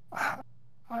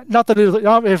not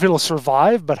if it'll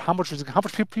survive, but how much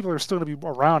people are still going to be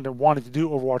around and wanting to do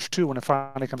Overwatch 2 when it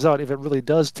finally comes out, if it really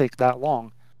does take that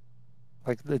long.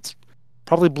 Like, it's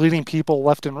probably bleeding people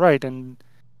left and right, and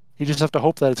you just have to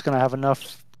hope that it's going to have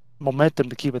enough momentum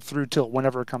to keep it through till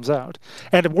whenever it comes out.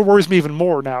 And what worries me even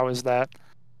more now is that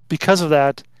because of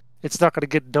that, it's not going to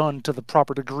get done to the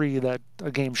proper degree that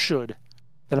a game should.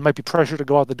 That it might be pressure to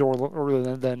go out the door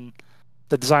earlier than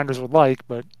the designers would like,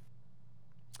 but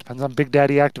depends on Big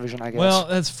Daddy Activision, I guess. Well,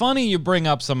 it's funny you bring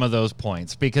up some of those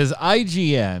points because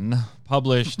IGN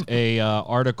published a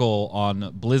article on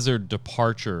Blizzard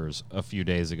departures a few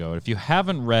days ago. If you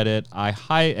haven't read it,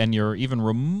 and you're even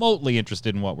remotely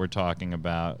interested in what we're talking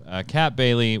about, Kat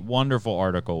Bailey, wonderful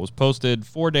article, was posted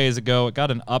 4 days ago. It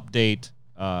got an update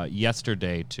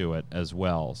yesterday to it as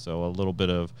well, so a little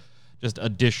bit of just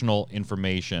additional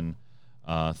information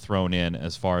thrown in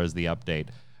as far as the update.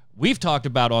 We've talked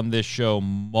about on this show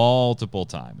multiple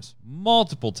times,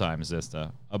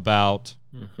 Zista, about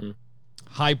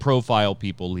high-profile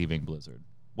people leaving Blizzard.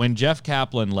 When Jeff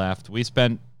Kaplan left, we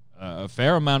spent a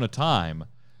fair amount of time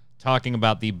talking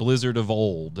about the Blizzard of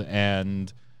old,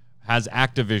 and has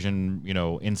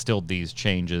Activision, instilled these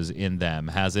changes in them?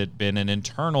 Has it been an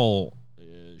internal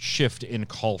shift in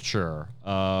culture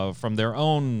from their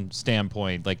own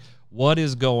standpoint? Like, what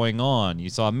is going on? You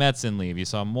saw Metzen leave. You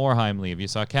saw Morheim leave. You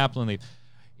saw Kaplan leave.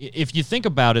 If you think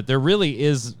about it, there really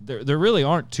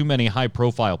aren't too many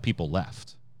high-profile people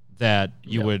left that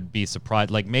you would be surprised.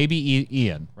 Like maybe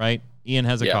Ian, right? Ian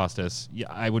Hezekostas. Yeah,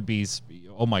 I would be,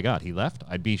 oh my God, he left?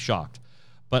 I'd be shocked.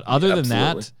 But other than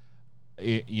that,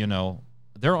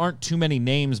 there aren't too many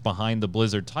names behind the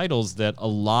Blizzard titles that a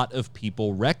lot of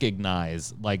people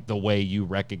recognize, like the way you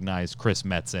recognize Chris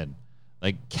Metzen.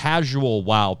 Like, casual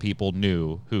WoW people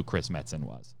knew who Chris Metzen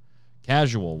was.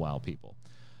 Casual WoW people.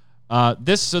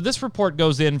 This report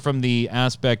goes in from the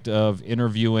aspect of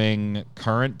interviewing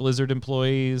current Blizzard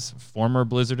employees, former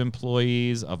Blizzard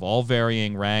employees of all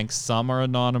varying ranks. Some are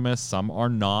anonymous, some are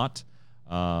not,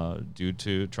 due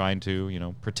to trying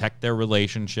to, protect their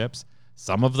relationships.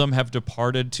 Some of them have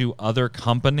departed to other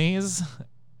companies,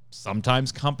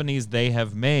 sometimes companies they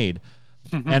have made.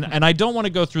 And I don't want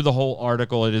to go through the whole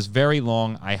article. It is very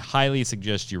long. I highly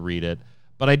suggest you read it.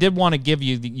 But I did want to give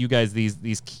you guys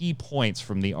these key points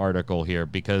from the article here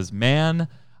because, man,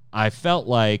 I felt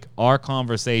like our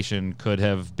conversation could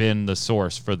have been the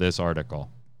source for this article.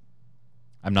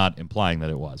 I'm not implying that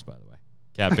it was, by the way.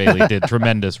 Kat Bailey did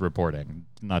tremendous reporting.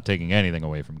 Not taking anything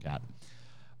away from Kat.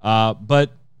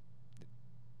 But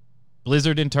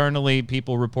Blizzard internally,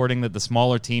 people reporting that the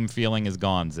smaller team feeling is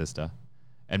gone, Zista.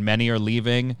 And many are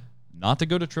leaving not to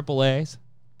go to AAAs,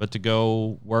 but to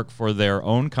go work for their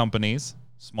own companies,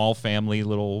 small family,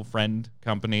 little friend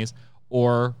companies,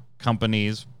 or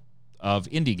companies of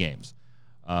indie games.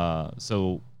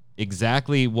 So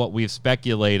exactly what we've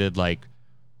speculated, like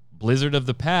Blizzard of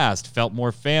the past felt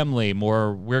more family,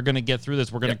 more we're going to get through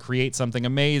this. We're going to create something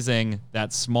amazing.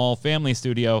 That small family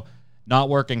studio, not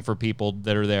working for people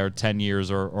that are there 10 years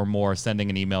or more, sending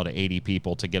an email to 80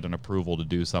 people to get an approval to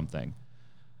do something.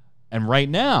 And right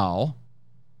now,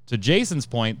 to Jason's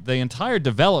point, the entire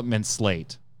development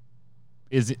slate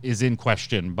is in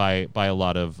question by a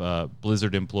lot of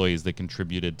Blizzard employees that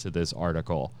contributed to this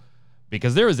article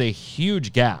because there is a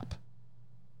huge gap.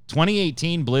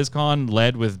 2018 BlizzCon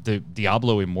led with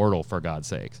Diablo Immortal, for God's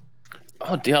sakes.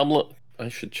 Oh, Diablo. I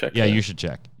should check. Yeah, that. you should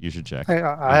check. You should check. Hey,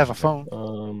 I have a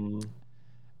phone.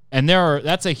 And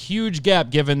that's a huge gap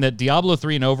given that Diablo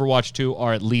 3 and Overwatch 2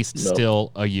 are at least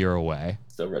still a year away.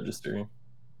 Still registering.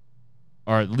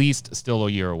 Or at least still a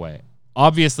year away.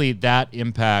 Obviously, that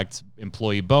impacts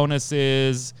employee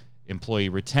bonuses, employee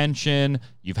retention.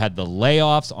 You've had the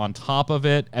layoffs on top of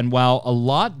it. And while a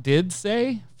lot did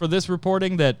say for this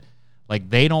reporting that like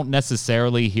they don't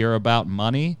necessarily hear about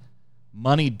money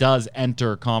does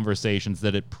enter conversations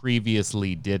that it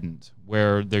previously didn't,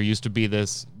 where there used to be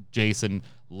this, Jason,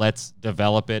 let's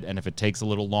develop it, and if it takes a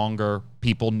little longer,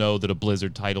 people know that a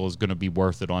Blizzard title is going to be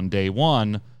worth it on day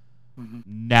one.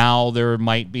 Now there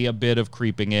might be a bit of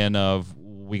creeping in of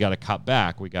we got to cut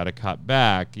back.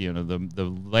 You know, the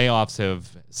layoffs have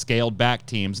scaled back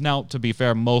teams. Now, to be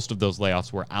fair, most of those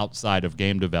layoffs were outside of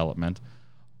game development.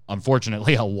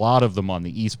 Unfortunately, a lot of them on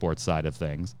the esports side of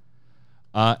things.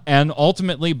 And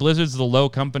ultimately, Blizzard's the low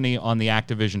company on the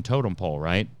Activision totem pole,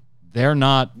 right? They're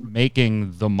not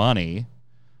making the money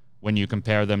when you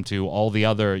compare them to all the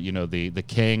other, you know, the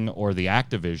King or the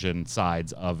Activision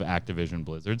sides of Activision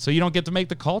Blizzard. So you don't get to make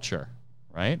the culture,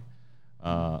 right?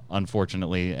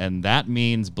 Unfortunately. And that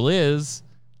means Blizz,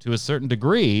 to a certain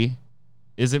degree,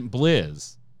 isn't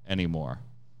Blizz anymore.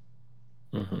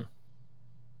 Mm-hmm.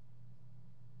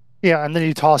 Yeah, and then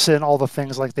you toss in all the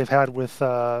things like they've had with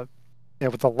the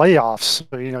layoffs.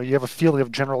 So, you know, you have a feeling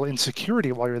of general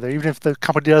insecurity while you're there. Even if the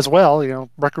company does well, you know,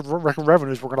 record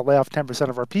revenues, we're going to lay off 10%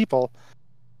 of our people.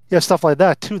 You have stuff like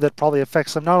that, too, that probably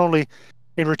affects them not only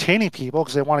in retaining people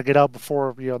because they want to get out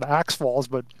before, you know, the axe falls,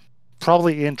 but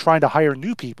probably in trying to hire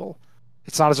new people.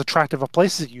 It's not as attractive a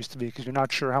place as it used to be because you're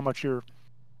not sure how much your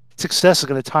success is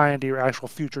going to tie into your actual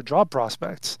future job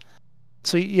prospects.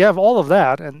 So you have all of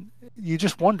that, and you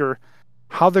just wonder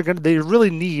how they really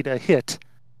need a hit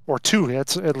or two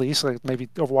hits at least, like maybe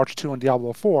Overwatch 2 and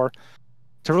Diablo 4,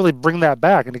 to really bring that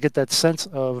back and to get that sense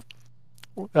of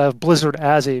Blizzard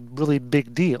as a really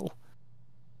big deal.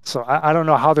 So I don't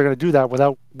know how they're going to do that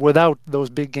without those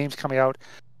big games coming out,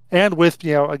 and with,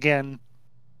 you know, again,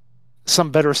 some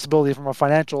better stability from a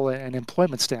financial and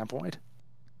employment standpoint.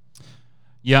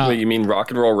 Yeah. Wait, you mean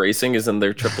Rock and Roll Racing isn't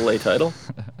their AAA title?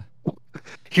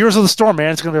 Heroes of the Storm,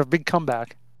 man, it's going to be a big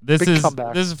comeback. This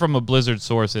is from a Blizzard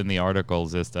source in the article,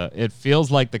 Zista. It feels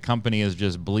like the company is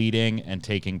just bleeding and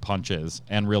taking punches.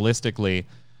 And realistically,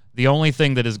 the only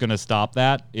thing that is going to stop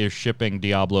that is shipping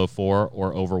Diablo 4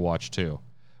 or Overwatch 2.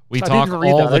 I talk all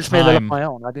the I just made that up time. my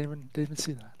own. I didn't even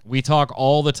see that. We talk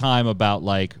all the time about,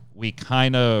 like, we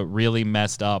kind of really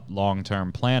messed up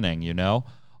long-term planning, you know?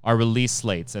 Our release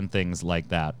slates and things like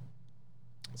that.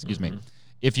 Excuse me.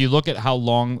 If you look at how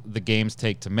long the games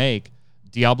take to make,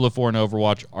 Diablo 4 and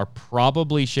Overwatch are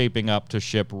probably shaping up to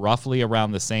ship roughly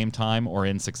around the same time or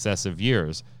in successive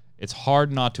years. It's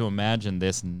hard not to imagine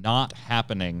this not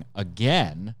happening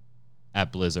again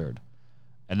at Blizzard.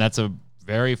 And that's a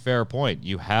very fair point.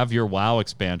 You have your WoW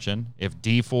expansion. If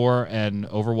D4 and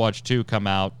Overwatch 2 come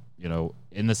out, you know,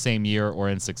 in the same year or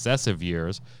in successive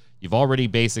years, you've already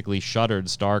basically shuttered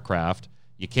StarCraft.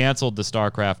 You canceled the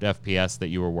StarCraft FPS that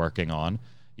you were working on.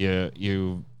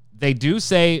 They do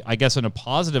say, I guess in a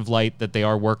positive light, that they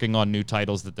are working on new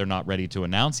titles that they're not ready to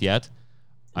announce yet.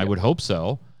 I would hope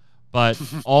so. But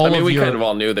all I mean, of we your kind of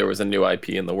all knew there was a new IP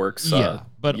in the works.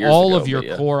 but years all ago, of your but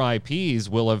yeah. core IPs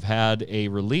will have had a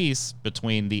release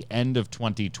between the end of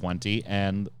 2020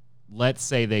 and let's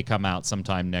say they come out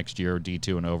sometime next year,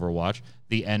 D2 and Overwatch,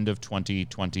 the end of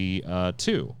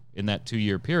 2022 in that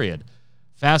 2-year period.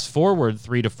 Fast forward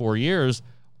 3 to 4 years,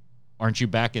 aren't you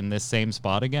back in this same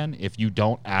spot again if you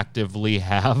don't actively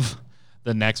have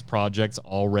the next projects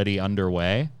already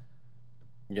underway?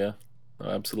 Yeah,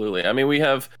 absolutely. I mean, we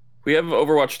have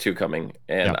Overwatch 2 coming,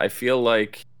 and I feel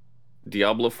like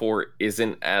Diablo 4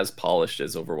 isn't as polished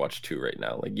as Overwatch 2 right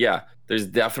now. Like, yeah, there's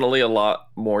definitely a lot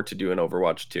more to do in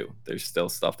Overwatch 2. There's still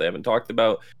stuff they haven't talked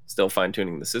about, still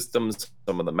fine-tuning the systems.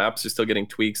 Some of the maps are still getting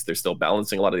tweaks. They're still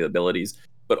balancing a lot of the abilities.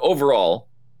 But overall,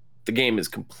 the game is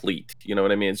complete. You know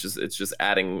what I mean? It's just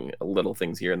adding little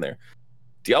things here and there.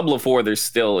 Diablo 4, there's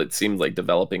still, it seems like,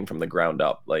 developing from the ground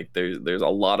up. Like, there's a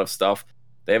lot of stuff.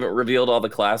 They haven't revealed all the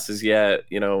classes yet.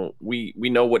 You know, we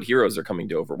know what heroes are coming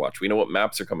to Overwatch. We know what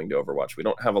maps are coming to Overwatch. We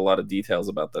don't have a lot of details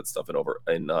about that stuff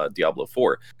in Diablo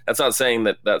 4. That's not saying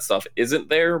that stuff isn't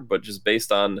there, but just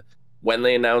based on when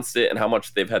they announced it and how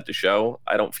much they've had to show,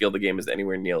 I don't feel the game is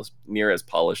anywhere near as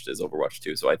polished as Overwatch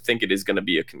 2. So I think it is going to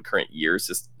be a concurrent year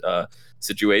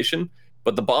situation.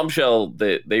 But the bombshell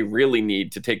that they really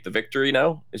need to take the victory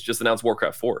now is just announce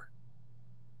Warcraft 4.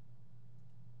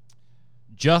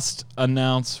 Just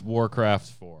announce Warcraft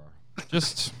 4.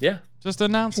 Just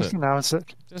announce it. Just announce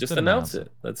it. Just announce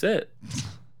it. That's it.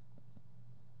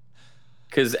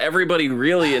 Because everybody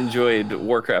really enjoyed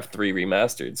Warcraft 3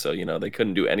 Remastered, so, you know, they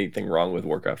couldn't do anything wrong with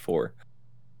Warcraft 4.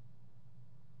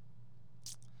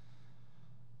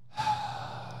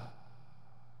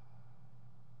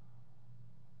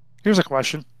 Here's a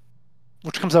question.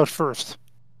 Which comes out first?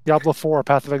 Diablo 4 or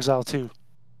Path of Exile 2?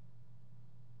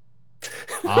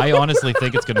 I honestly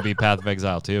think it's going to be Path of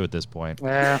Exile 2 at this point.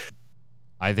 Yeah.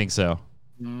 I think so.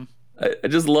 Mm. I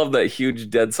just love that huge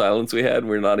dead silence we had.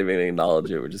 We're not even going to acknowledge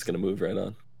it. We're just going to move right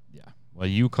on. Yeah. Well,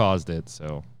 you caused it,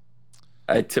 so.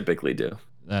 I typically do.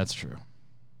 That's true.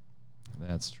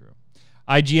 That's true.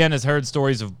 IGN has heard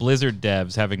stories of Blizzard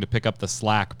devs having to pick up the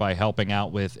slack by helping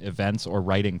out with events or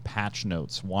writing patch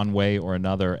notes. One way or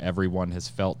another, everyone has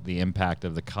felt the impact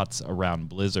of the cuts around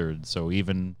Blizzard. So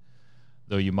even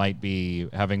though you might be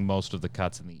having most of the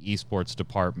cuts in the esports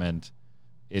department,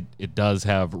 it does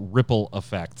have ripple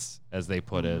effects, as they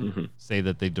put it. Mm-hmm. Say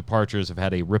that the departures have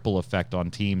had a ripple effect on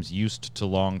teams used to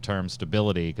long-term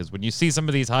stability. Because when you see some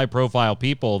of these high-profile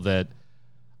people that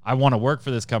I want to work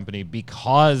for this company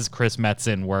because Chris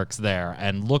Metzen works there,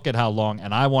 and look at how long,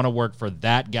 and I want to work for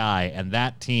that guy and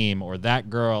that team or that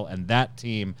girl and that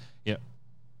team. You know,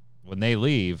 when they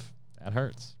leave, that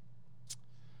hurts.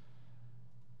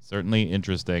 Certainly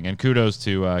interesting. And kudos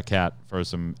to Kat for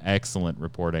some excellent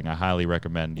reporting. I highly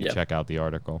recommend you check out the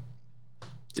article.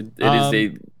 It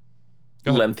is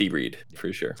a lengthy read,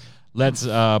 for sure.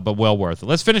 But well worth it.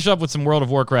 Let's finish up with some World of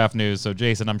Warcraft news. So,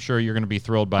 Jason, I'm sure you're going to be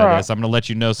thrilled by this. I'm going to let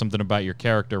you know something about your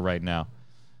character right now.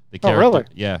 The character, really?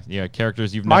 Yeah,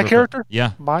 characters you've My never character?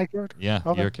 Yeah. My character? Yeah,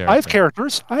 okay. your character. I have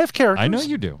characters. I know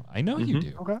you do. You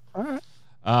do. Okay, all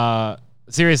right.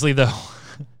 Seriously, though,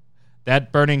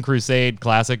 that Burning Crusade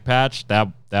Classic patch,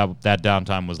 that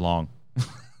downtime was long.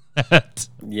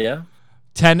 Yeah.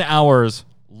 10 hours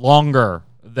longer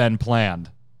than planned.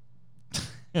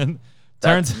 And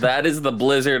that is the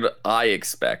Blizzard I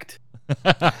expect.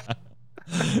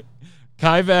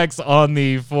 Kyvex on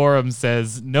the forum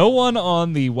says, no one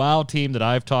on the WoW team that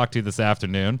I've talked to this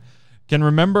afternoon can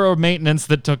remember a maintenance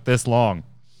that took this long.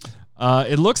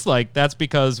 It looks like that's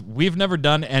because we've never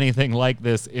done anything like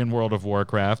this in World of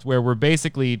Warcraft, where we're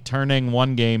basically turning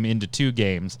one game into 2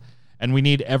 games, and we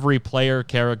need every player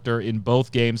character in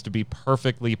both games to be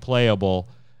perfectly playable,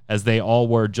 as they all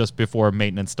were just before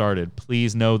maintenance started.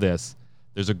 Please know this.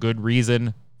 There's a good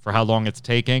reason for how long it's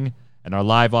taking, and our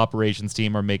live operations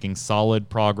team are making solid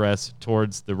progress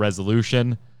towards the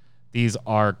resolution. These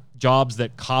are jobs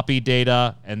that copy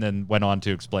data, and then went on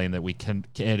to explain that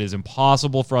it is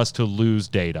impossible for us to lose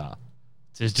data.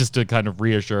 It's just to kind of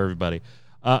reassure everybody.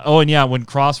 And yeah, when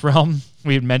Cross Realm,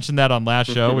 we had mentioned that on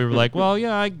last show. We were like, well,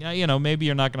 yeah, maybe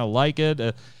you're not going to like it.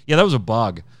 Yeah, that was a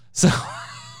bug. So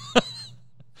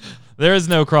there is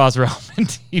no Cross Realm in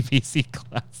TBC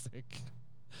Classic.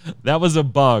 That was a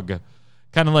bug.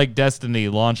 Kind of like Destiny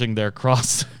launching their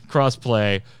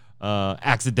crossplay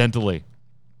accidentally.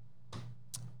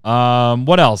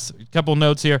 What else? A couple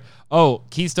notes here. Oh,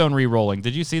 Keystone re-rolling.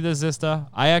 Did you see this, Zista?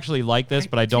 I actually like this,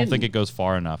 but I don't think it goes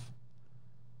far enough.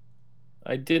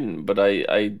 I didn't, but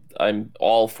I'm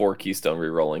all for Keystone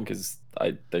re-rolling because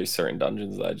there's certain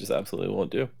dungeons that I just absolutely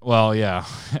won't do. Well, yeah.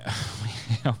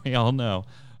 We all know.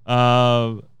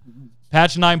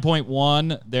 Patch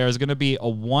 9.1, there's going to be a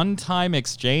one-time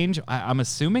exchange. I'm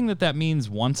assuming that means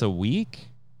once a week.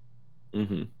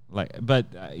 Mm-hmm.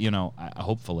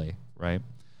 Hopefully, right?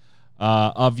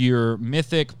 Of your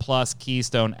Mythic Plus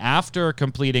Keystone after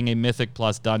completing a Mythic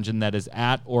Plus dungeon that is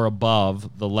at or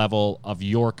above the level of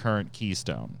your current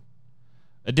Keystone.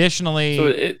 Additionally,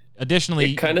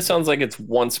 it kind of sounds like it's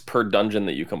once per dungeon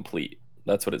that you complete.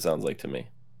 That's what it sounds like to me.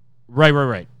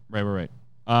 Right.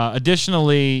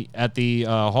 Additionally, at the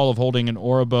Hall of Holding in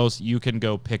Ouroboros, you can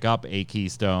go pick up a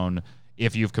Keystone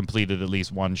if you've completed at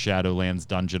least one Shadowlands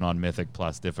dungeon on Mythic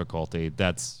Plus difficulty.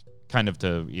 That's kind of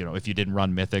to, if you didn't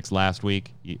run Mythics last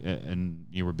week and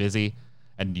you were busy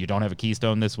and you don't have a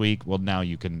Keystone this week, well, now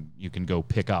you can go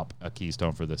pick up a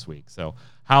Keystone for this week. So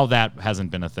how that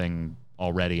hasn't been a thing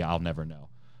already, I'll never know.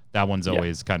 That one's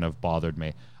always kind of bothered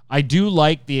me. I do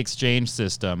like the exchange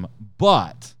system,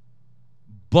 but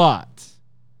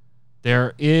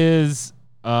there is,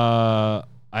 I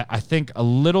think, a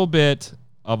little bit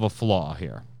of a flaw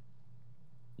here.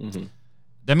 Mm-hmm.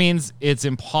 That means it's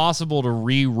impossible to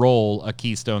re-roll a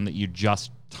Keystone that you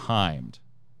just timed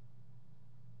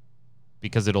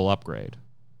because it'll upgrade.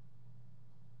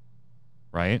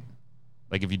 Right?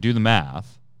 Like if you do the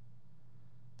math,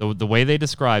 the way they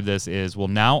describe this is we'll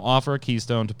now offer a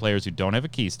Keystone to players who don't have a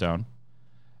Keystone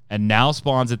and now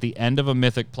spawns at the end of a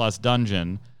Mythic Plus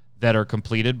dungeon that are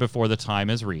completed before the time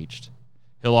is reached.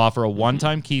 He'll offer a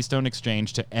one-time Keystone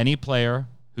exchange to any player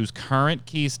whose current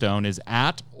Keystone is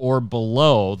at or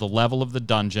below the level of the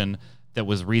dungeon that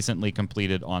was recently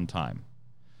completed on time.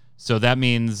 So that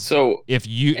means if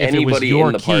it was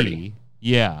your key,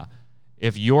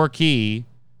 if your key,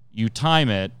 you time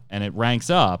it and it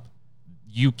ranks up,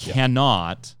 you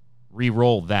cannot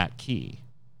re-roll that key.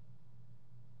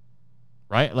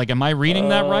 Right? Like, am I reading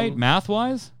that right,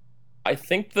 math-wise? I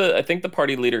think the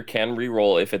party leader can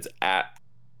re-roll if it's at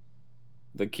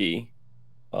the key.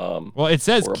 Well, it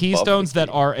says Keystones that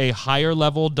are a higher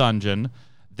level dungeon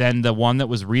than the one that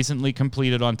was recently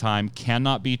completed on time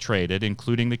cannot be traded,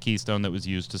 including the Keystone that was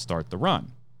used to start the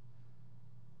run.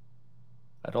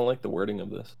 I don't like the wording of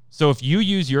this. So if you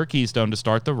use your Keystone to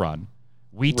start the run,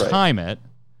 we time it,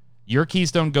 your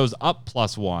Keystone goes up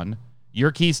 +1,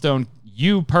 your Keystone,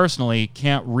 you personally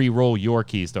can't re-roll your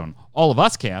Keystone. All of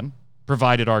us can,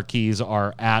 provided our keys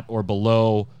are at or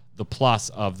below the plus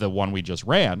of the one we just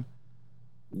ran.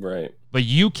 Right. But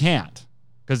you can't,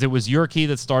 because it was your key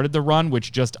that started the run,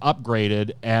 which just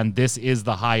upgraded, and this is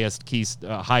the highest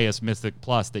highest Mythic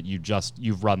Plus that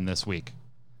you've run this week.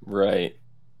 Right.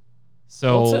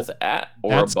 So it says at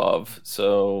or above.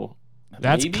 So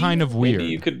that's kind of weird.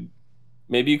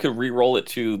 Maybe you could re-roll it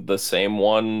to the same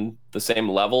one, the same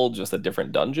level, just a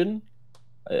different dungeon.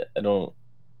 I don't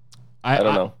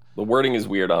know. The wording is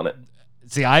weird on it.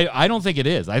 See, I don't think it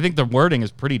is. I think the wording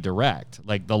is pretty direct.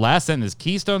 Like the last sentence,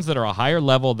 Keystones that are a higher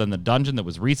level than the dungeon that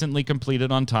was recently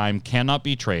completed on time cannot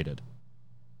be traded.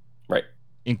 Right.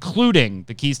 Including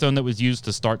the Keystone that was used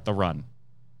to start the run.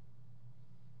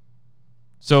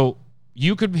 So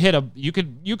you could you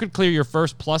could clear your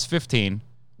first +15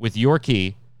 with your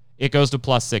key. It goes to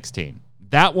 +16.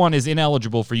 That one is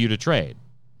ineligible for you to trade.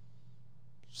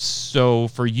 So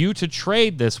for you to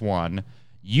trade this one,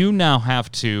 you now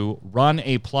have to run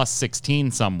a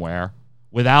 +16 somewhere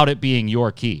without it being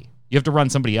your key. You have to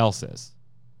run somebody else's.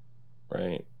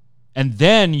 Right. And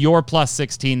then your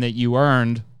 +16 that you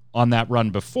earned on that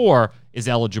run before is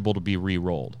eligible to be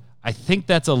re-rolled. I think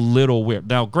that's a little weird.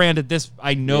 Now, granted, this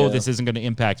isn't going to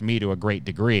impact me to a great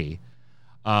degree.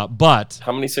 But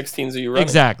how many 16s are you running?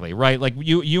 Exactly, right? Like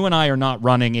you and I are not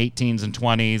running 18s and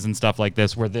 20s and stuff like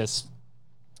this where this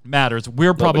matters.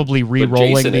 We're probably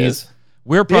re-rolling these.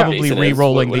 We're probably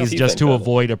re-rolling these just to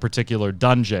avoid a particular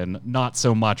dungeon, not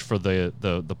so much for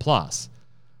the plus.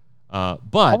 But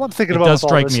all I'm thinking it about does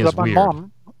strike this me is as that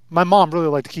weird. My mom really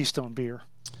liked Keystone beer.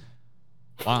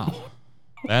 Wow,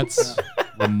 that's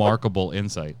remarkable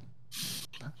insight.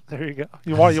 There you go.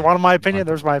 You want my opinion?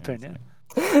 There's my opinion.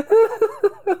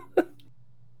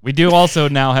 We do also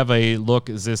now have a look,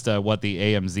 Zista, what the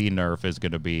AMZ nerf is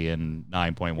going to be in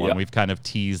 9.1. Yep. We've kind of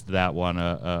teased that one,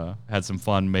 had some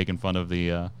fun making fun of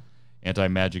the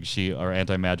anti-magic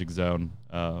zone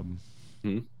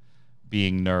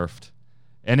being nerfed.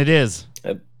 And it is.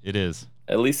 It is.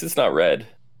 At least it's not red.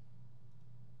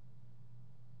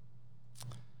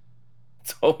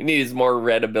 So all we need is more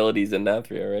red abilities in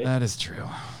Nathria, right? That is true.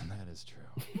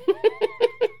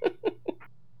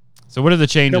 So what are the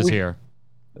changes here?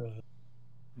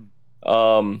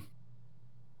 I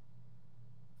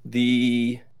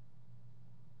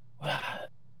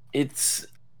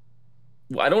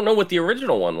don't know what the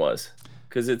original one was.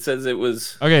 because it says it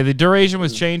was... Okay, the duration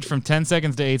was changed from 10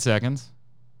 seconds to 8 seconds.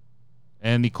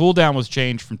 And the cooldown was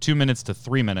changed from 2 minutes to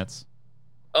 3 minutes.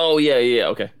 Oh, yeah,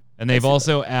 okay. And they've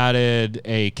also added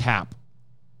a cap.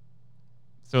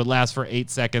 So it lasts for 8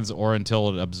 seconds or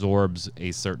until it absorbs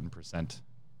a certain percent.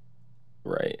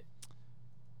 Right.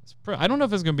 I don't know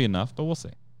if it's going to be enough, but we'll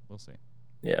see.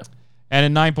 Yeah. And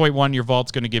in 9.1, your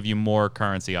vault's going to give you more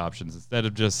currency options. Instead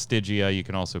of just Stygia, you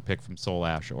can also pick from Soul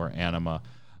Ash or Anima.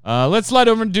 Let's slide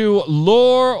over and do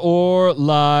lore or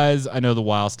lies. I know the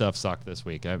WoW stuff sucked this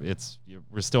week.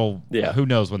 We're still... Yeah. Who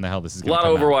knows when the hell this is going to come out.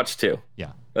 A lot of Overwatch, too.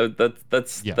 Yeah.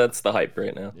 That's the hype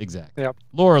right now. Exactly. Yep.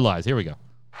 Lore or lies. Here we go.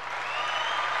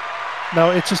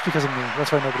 No, it's just because of me.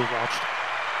 That's why nobody watched.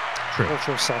 True. The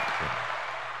whole show sucked. True.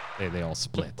 They all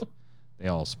split.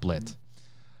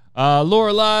 Lore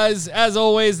or lies. As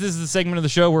always, this is the segment of the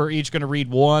show where we're each going to read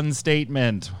one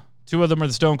statement. 2 of them are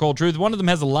the stone cold truth. One of them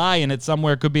has a lie in it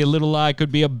somewhere. Could be a little lie,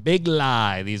 could be a big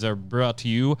lie. These are brought to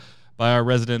you by our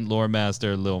resident lore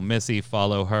master, Lil Missy.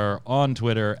 Follow her on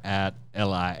Twitter at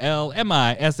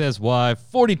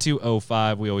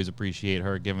LILMISSY4205. We always appreciate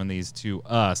her giving these to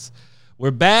us.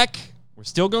 We're back. We're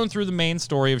still going through the main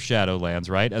story of Shadowlands,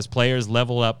 right? As players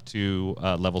level up to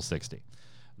level 60.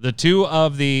 The 2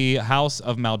 of the House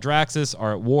of Maldraxxus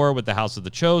are at war with the House of the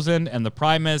Chosen, and the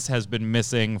Primus has been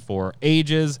missing for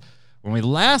ages. When we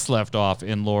last left off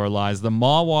in Lore Lies, the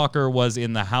Mawwalker was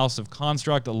in the House of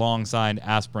Construct alongside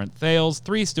Aspirant Thales,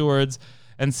 3 Stewards,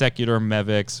 and Secutor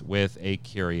Mevix with a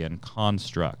Kyrian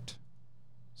Construct.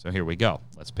 So here we go.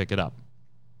 Let's pick it up.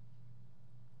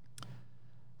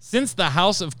 Since the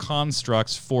House of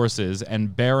Construct's forces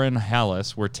and Baron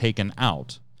Hallis were taken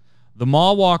out, the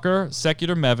Mawwalker,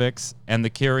 Secutor Mevix, and the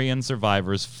Kyrian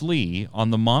survivors flee on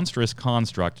the monstrous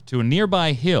construct to a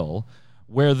nearby hill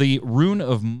where the Rune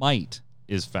of Might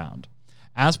is found.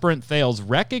 Aspirant Thales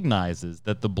recognizes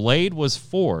that the blade was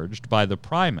forged by the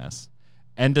Primus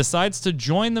and decides to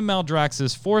join the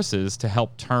Maldraxxus forces to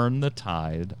help turn the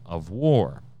tide of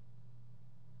war.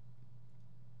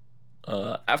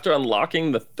 After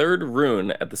unlocking the 3rd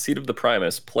rune at the seat of the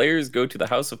Primus, players go to the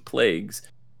House of Plagues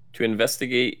to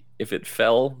investigate if it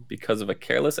fell because of a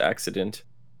careless accident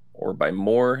or by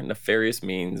more nefarious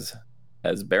means,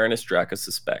 as Baroness Draka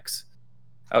suspects.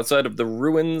 Outside of the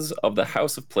ruins of the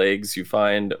House of Plagues, you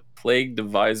find Plague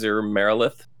Deviser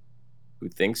Marilith, who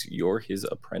thinks you're his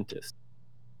apprentice.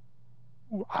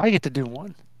 Ooh, I get to do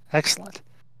one. Excellent.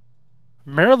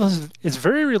 Marilith is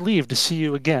very relieved to see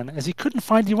you again, as he couldn't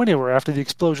find you anywhere after the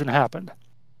explosion happened.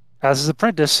 As his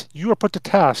apprentice, you are put to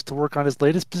task to work on his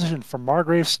latest position for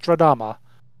Margrave Stradama,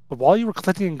 but while you were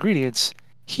collecting ingredients,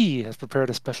 he has prepared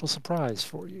a special surprise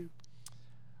for you.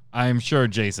 I'm sure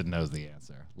Jason knows the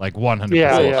answer. Like 100%.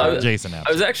 Yeah. Jason knows.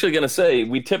 I was actually going to say,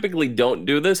 we typically don't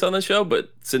do this on the show,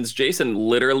 but since Jason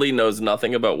literally knows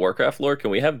nothing about Warcraft lore,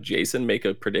 can we have Jason make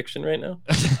a prediction right now?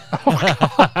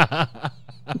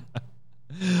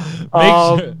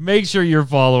 Make sure you're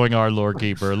following our lore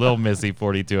keeper, Lil Missy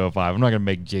 4205. I'm not going to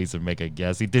make Jason make a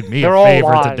guess. He did me a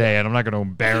favor today, and I'm not going to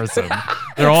embarrass him.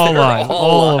 They're all lies.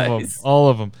 All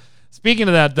of them. Speaking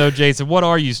of that, though, Jason, what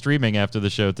are you streaming after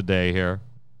the show today here?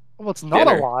 Well, it's not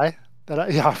a lie.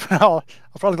 I'll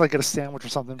probably get a sandwich or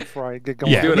something before I get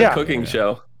going. Doing a cooking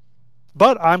show.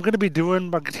 But I'm going to be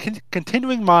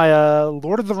continuing my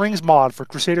Lord of the Rings mod for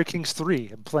Crusader Kings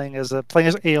 3. I'm playing as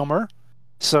Aylmer.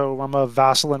 So I'm a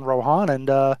vassal in Rohan,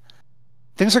 and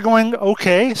things are going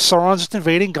okay. Sauron's just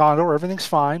invading Gondor. Everything's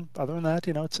fine. Other than that,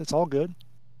 it's all good.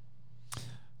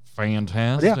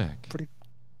 Fantastic. Yeah, pretty.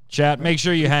 Chat, make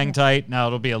sure you hang tight. Now,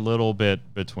 it'll be a little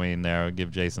bit between there. I'll give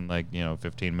Jason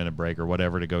 15-minute break or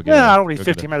whatever to go get. Yeah, I don't need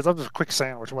 15 minutes. I'll just a quick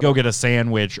sandwich. Go get a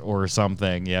sandwich or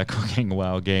something. Yeah, cooking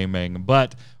while gaming.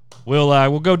 But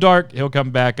we'll go dark. He'll come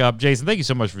back up. Jason, thank you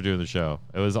so much for doing the show.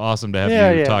 It was awesome to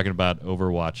have you talking about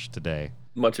Overwatch today.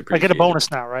 Much appreciated. I get a bonus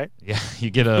now, right? Yeah, you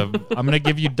get I'm going to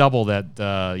give you double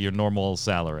that your normal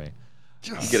salary.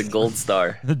 You get a gold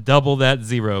star. Double that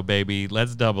 0, baby.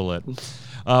 Let's double it.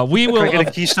 We Can will I get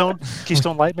a Keystone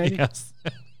Light, maybe?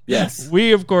 Yes.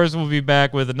 We, of course, will be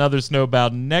back with another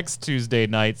Snowbound next Tuesday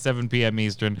night, 7 p.m.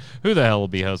 Eastern. Who the hell will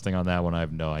be hosting on that one? I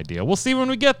have no idea. We'll see when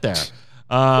we get there.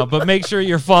 But make sure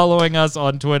you're following us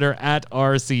on Twitter at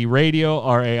RC Radio,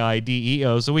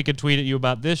 RAIDEO, so we can tweet at you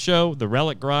about this show, the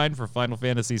Relic Grind for Final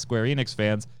Fantasy Square Enix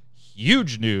fans.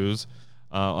 Huge news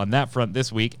on that front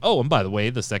this week. Oh, and by the way,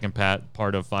 the second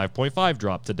part of 5.5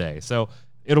 dropped today. So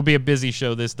it'll be a busy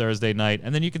show this Thursday night.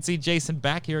 And then you can see Jason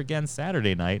back here again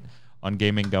Saturday night on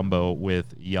Gaming Gumbo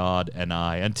with Yod and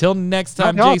I. Until next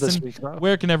time, Jason,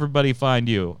 where can everybody find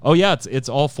you? Oh, yeah, it's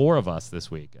all 4 of us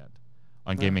this weekend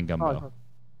on Gaming Gumbo.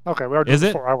 Okay, we already did Is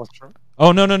it? 4 hours. Sure.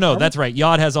 Oh, no. That's right.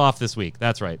 Yod has off this week.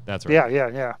 That's right.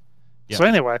 Yeah. So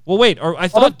anyway. Well, wait. Or I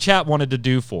thought chat wanted to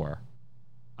do 4.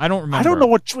 I don't remember. I don't know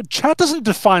what chat doesn't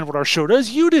define what our show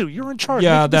does. You do. You're in charge.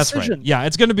 Yeah, Make a that's decision. right. Yeah,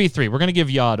 it's going to be 3. We're going to give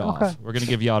Yod off. Okay. We're going to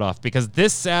give Yod off because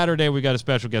this Saturday we got a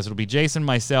special guest. It'll be Jason,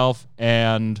 myself,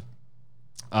 and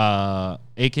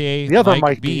AKA The other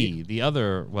Mike B. The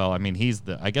other, well, I mean, he's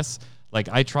the, I guess, like,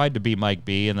 I tried to be Mike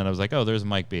B, and then I was like, oh, there's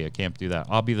Mike B. I can't do that.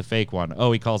 I'll be the fake one.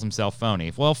 Oh, he calls himself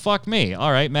phony. Well, fuck me.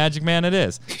 All right, Magic Man it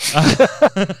is.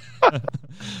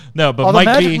 No, but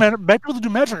Mike B. People that do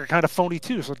magic are kind of phony,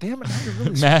 too, so damn it.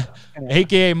 Really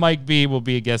AKA Mike B will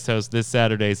be a guest host this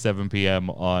Saturday, 7 p.m.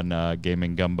 on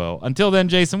Gaming Gumbo. Until then,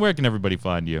 Jason, where can everybody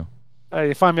find you?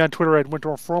 You find me on Twitter at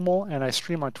WinterFormal, and I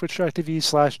stream on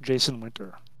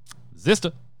twitch.tv/JasonWinter.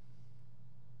 Zista.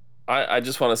 I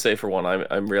just want to say, for one,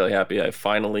 I'm really happy I've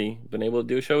finally been able to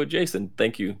do a show with Jason.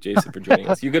 Thank you, Jason, for joining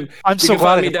us. I'm so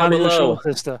glad find me down below.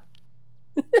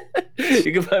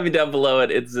 You can find me down below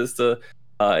at It's Zista,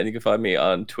 and you can find me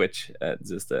on Twitch at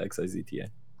Zista XIZTA.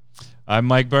 I'm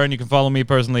Mike Byrne. You can follow me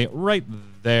personally right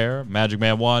there, Magic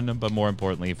Man 1, but more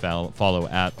importantly, follow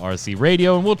at RC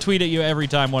Radio, and we'll tweet at you every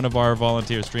time one of our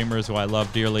volunteer streamers, who I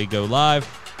love dearly, go live,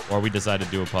 or we decide to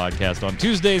do a podcast on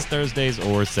Tuesdays, Thursdays,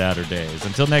 or Saturdays.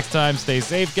 Until next time, stay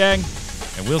safe, gang,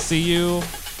 and we'll see you,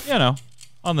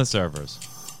 on the servers.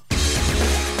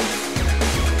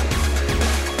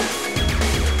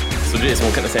 So, Jason,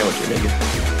 what kind of sandwich are you making?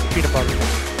 Peanut butter.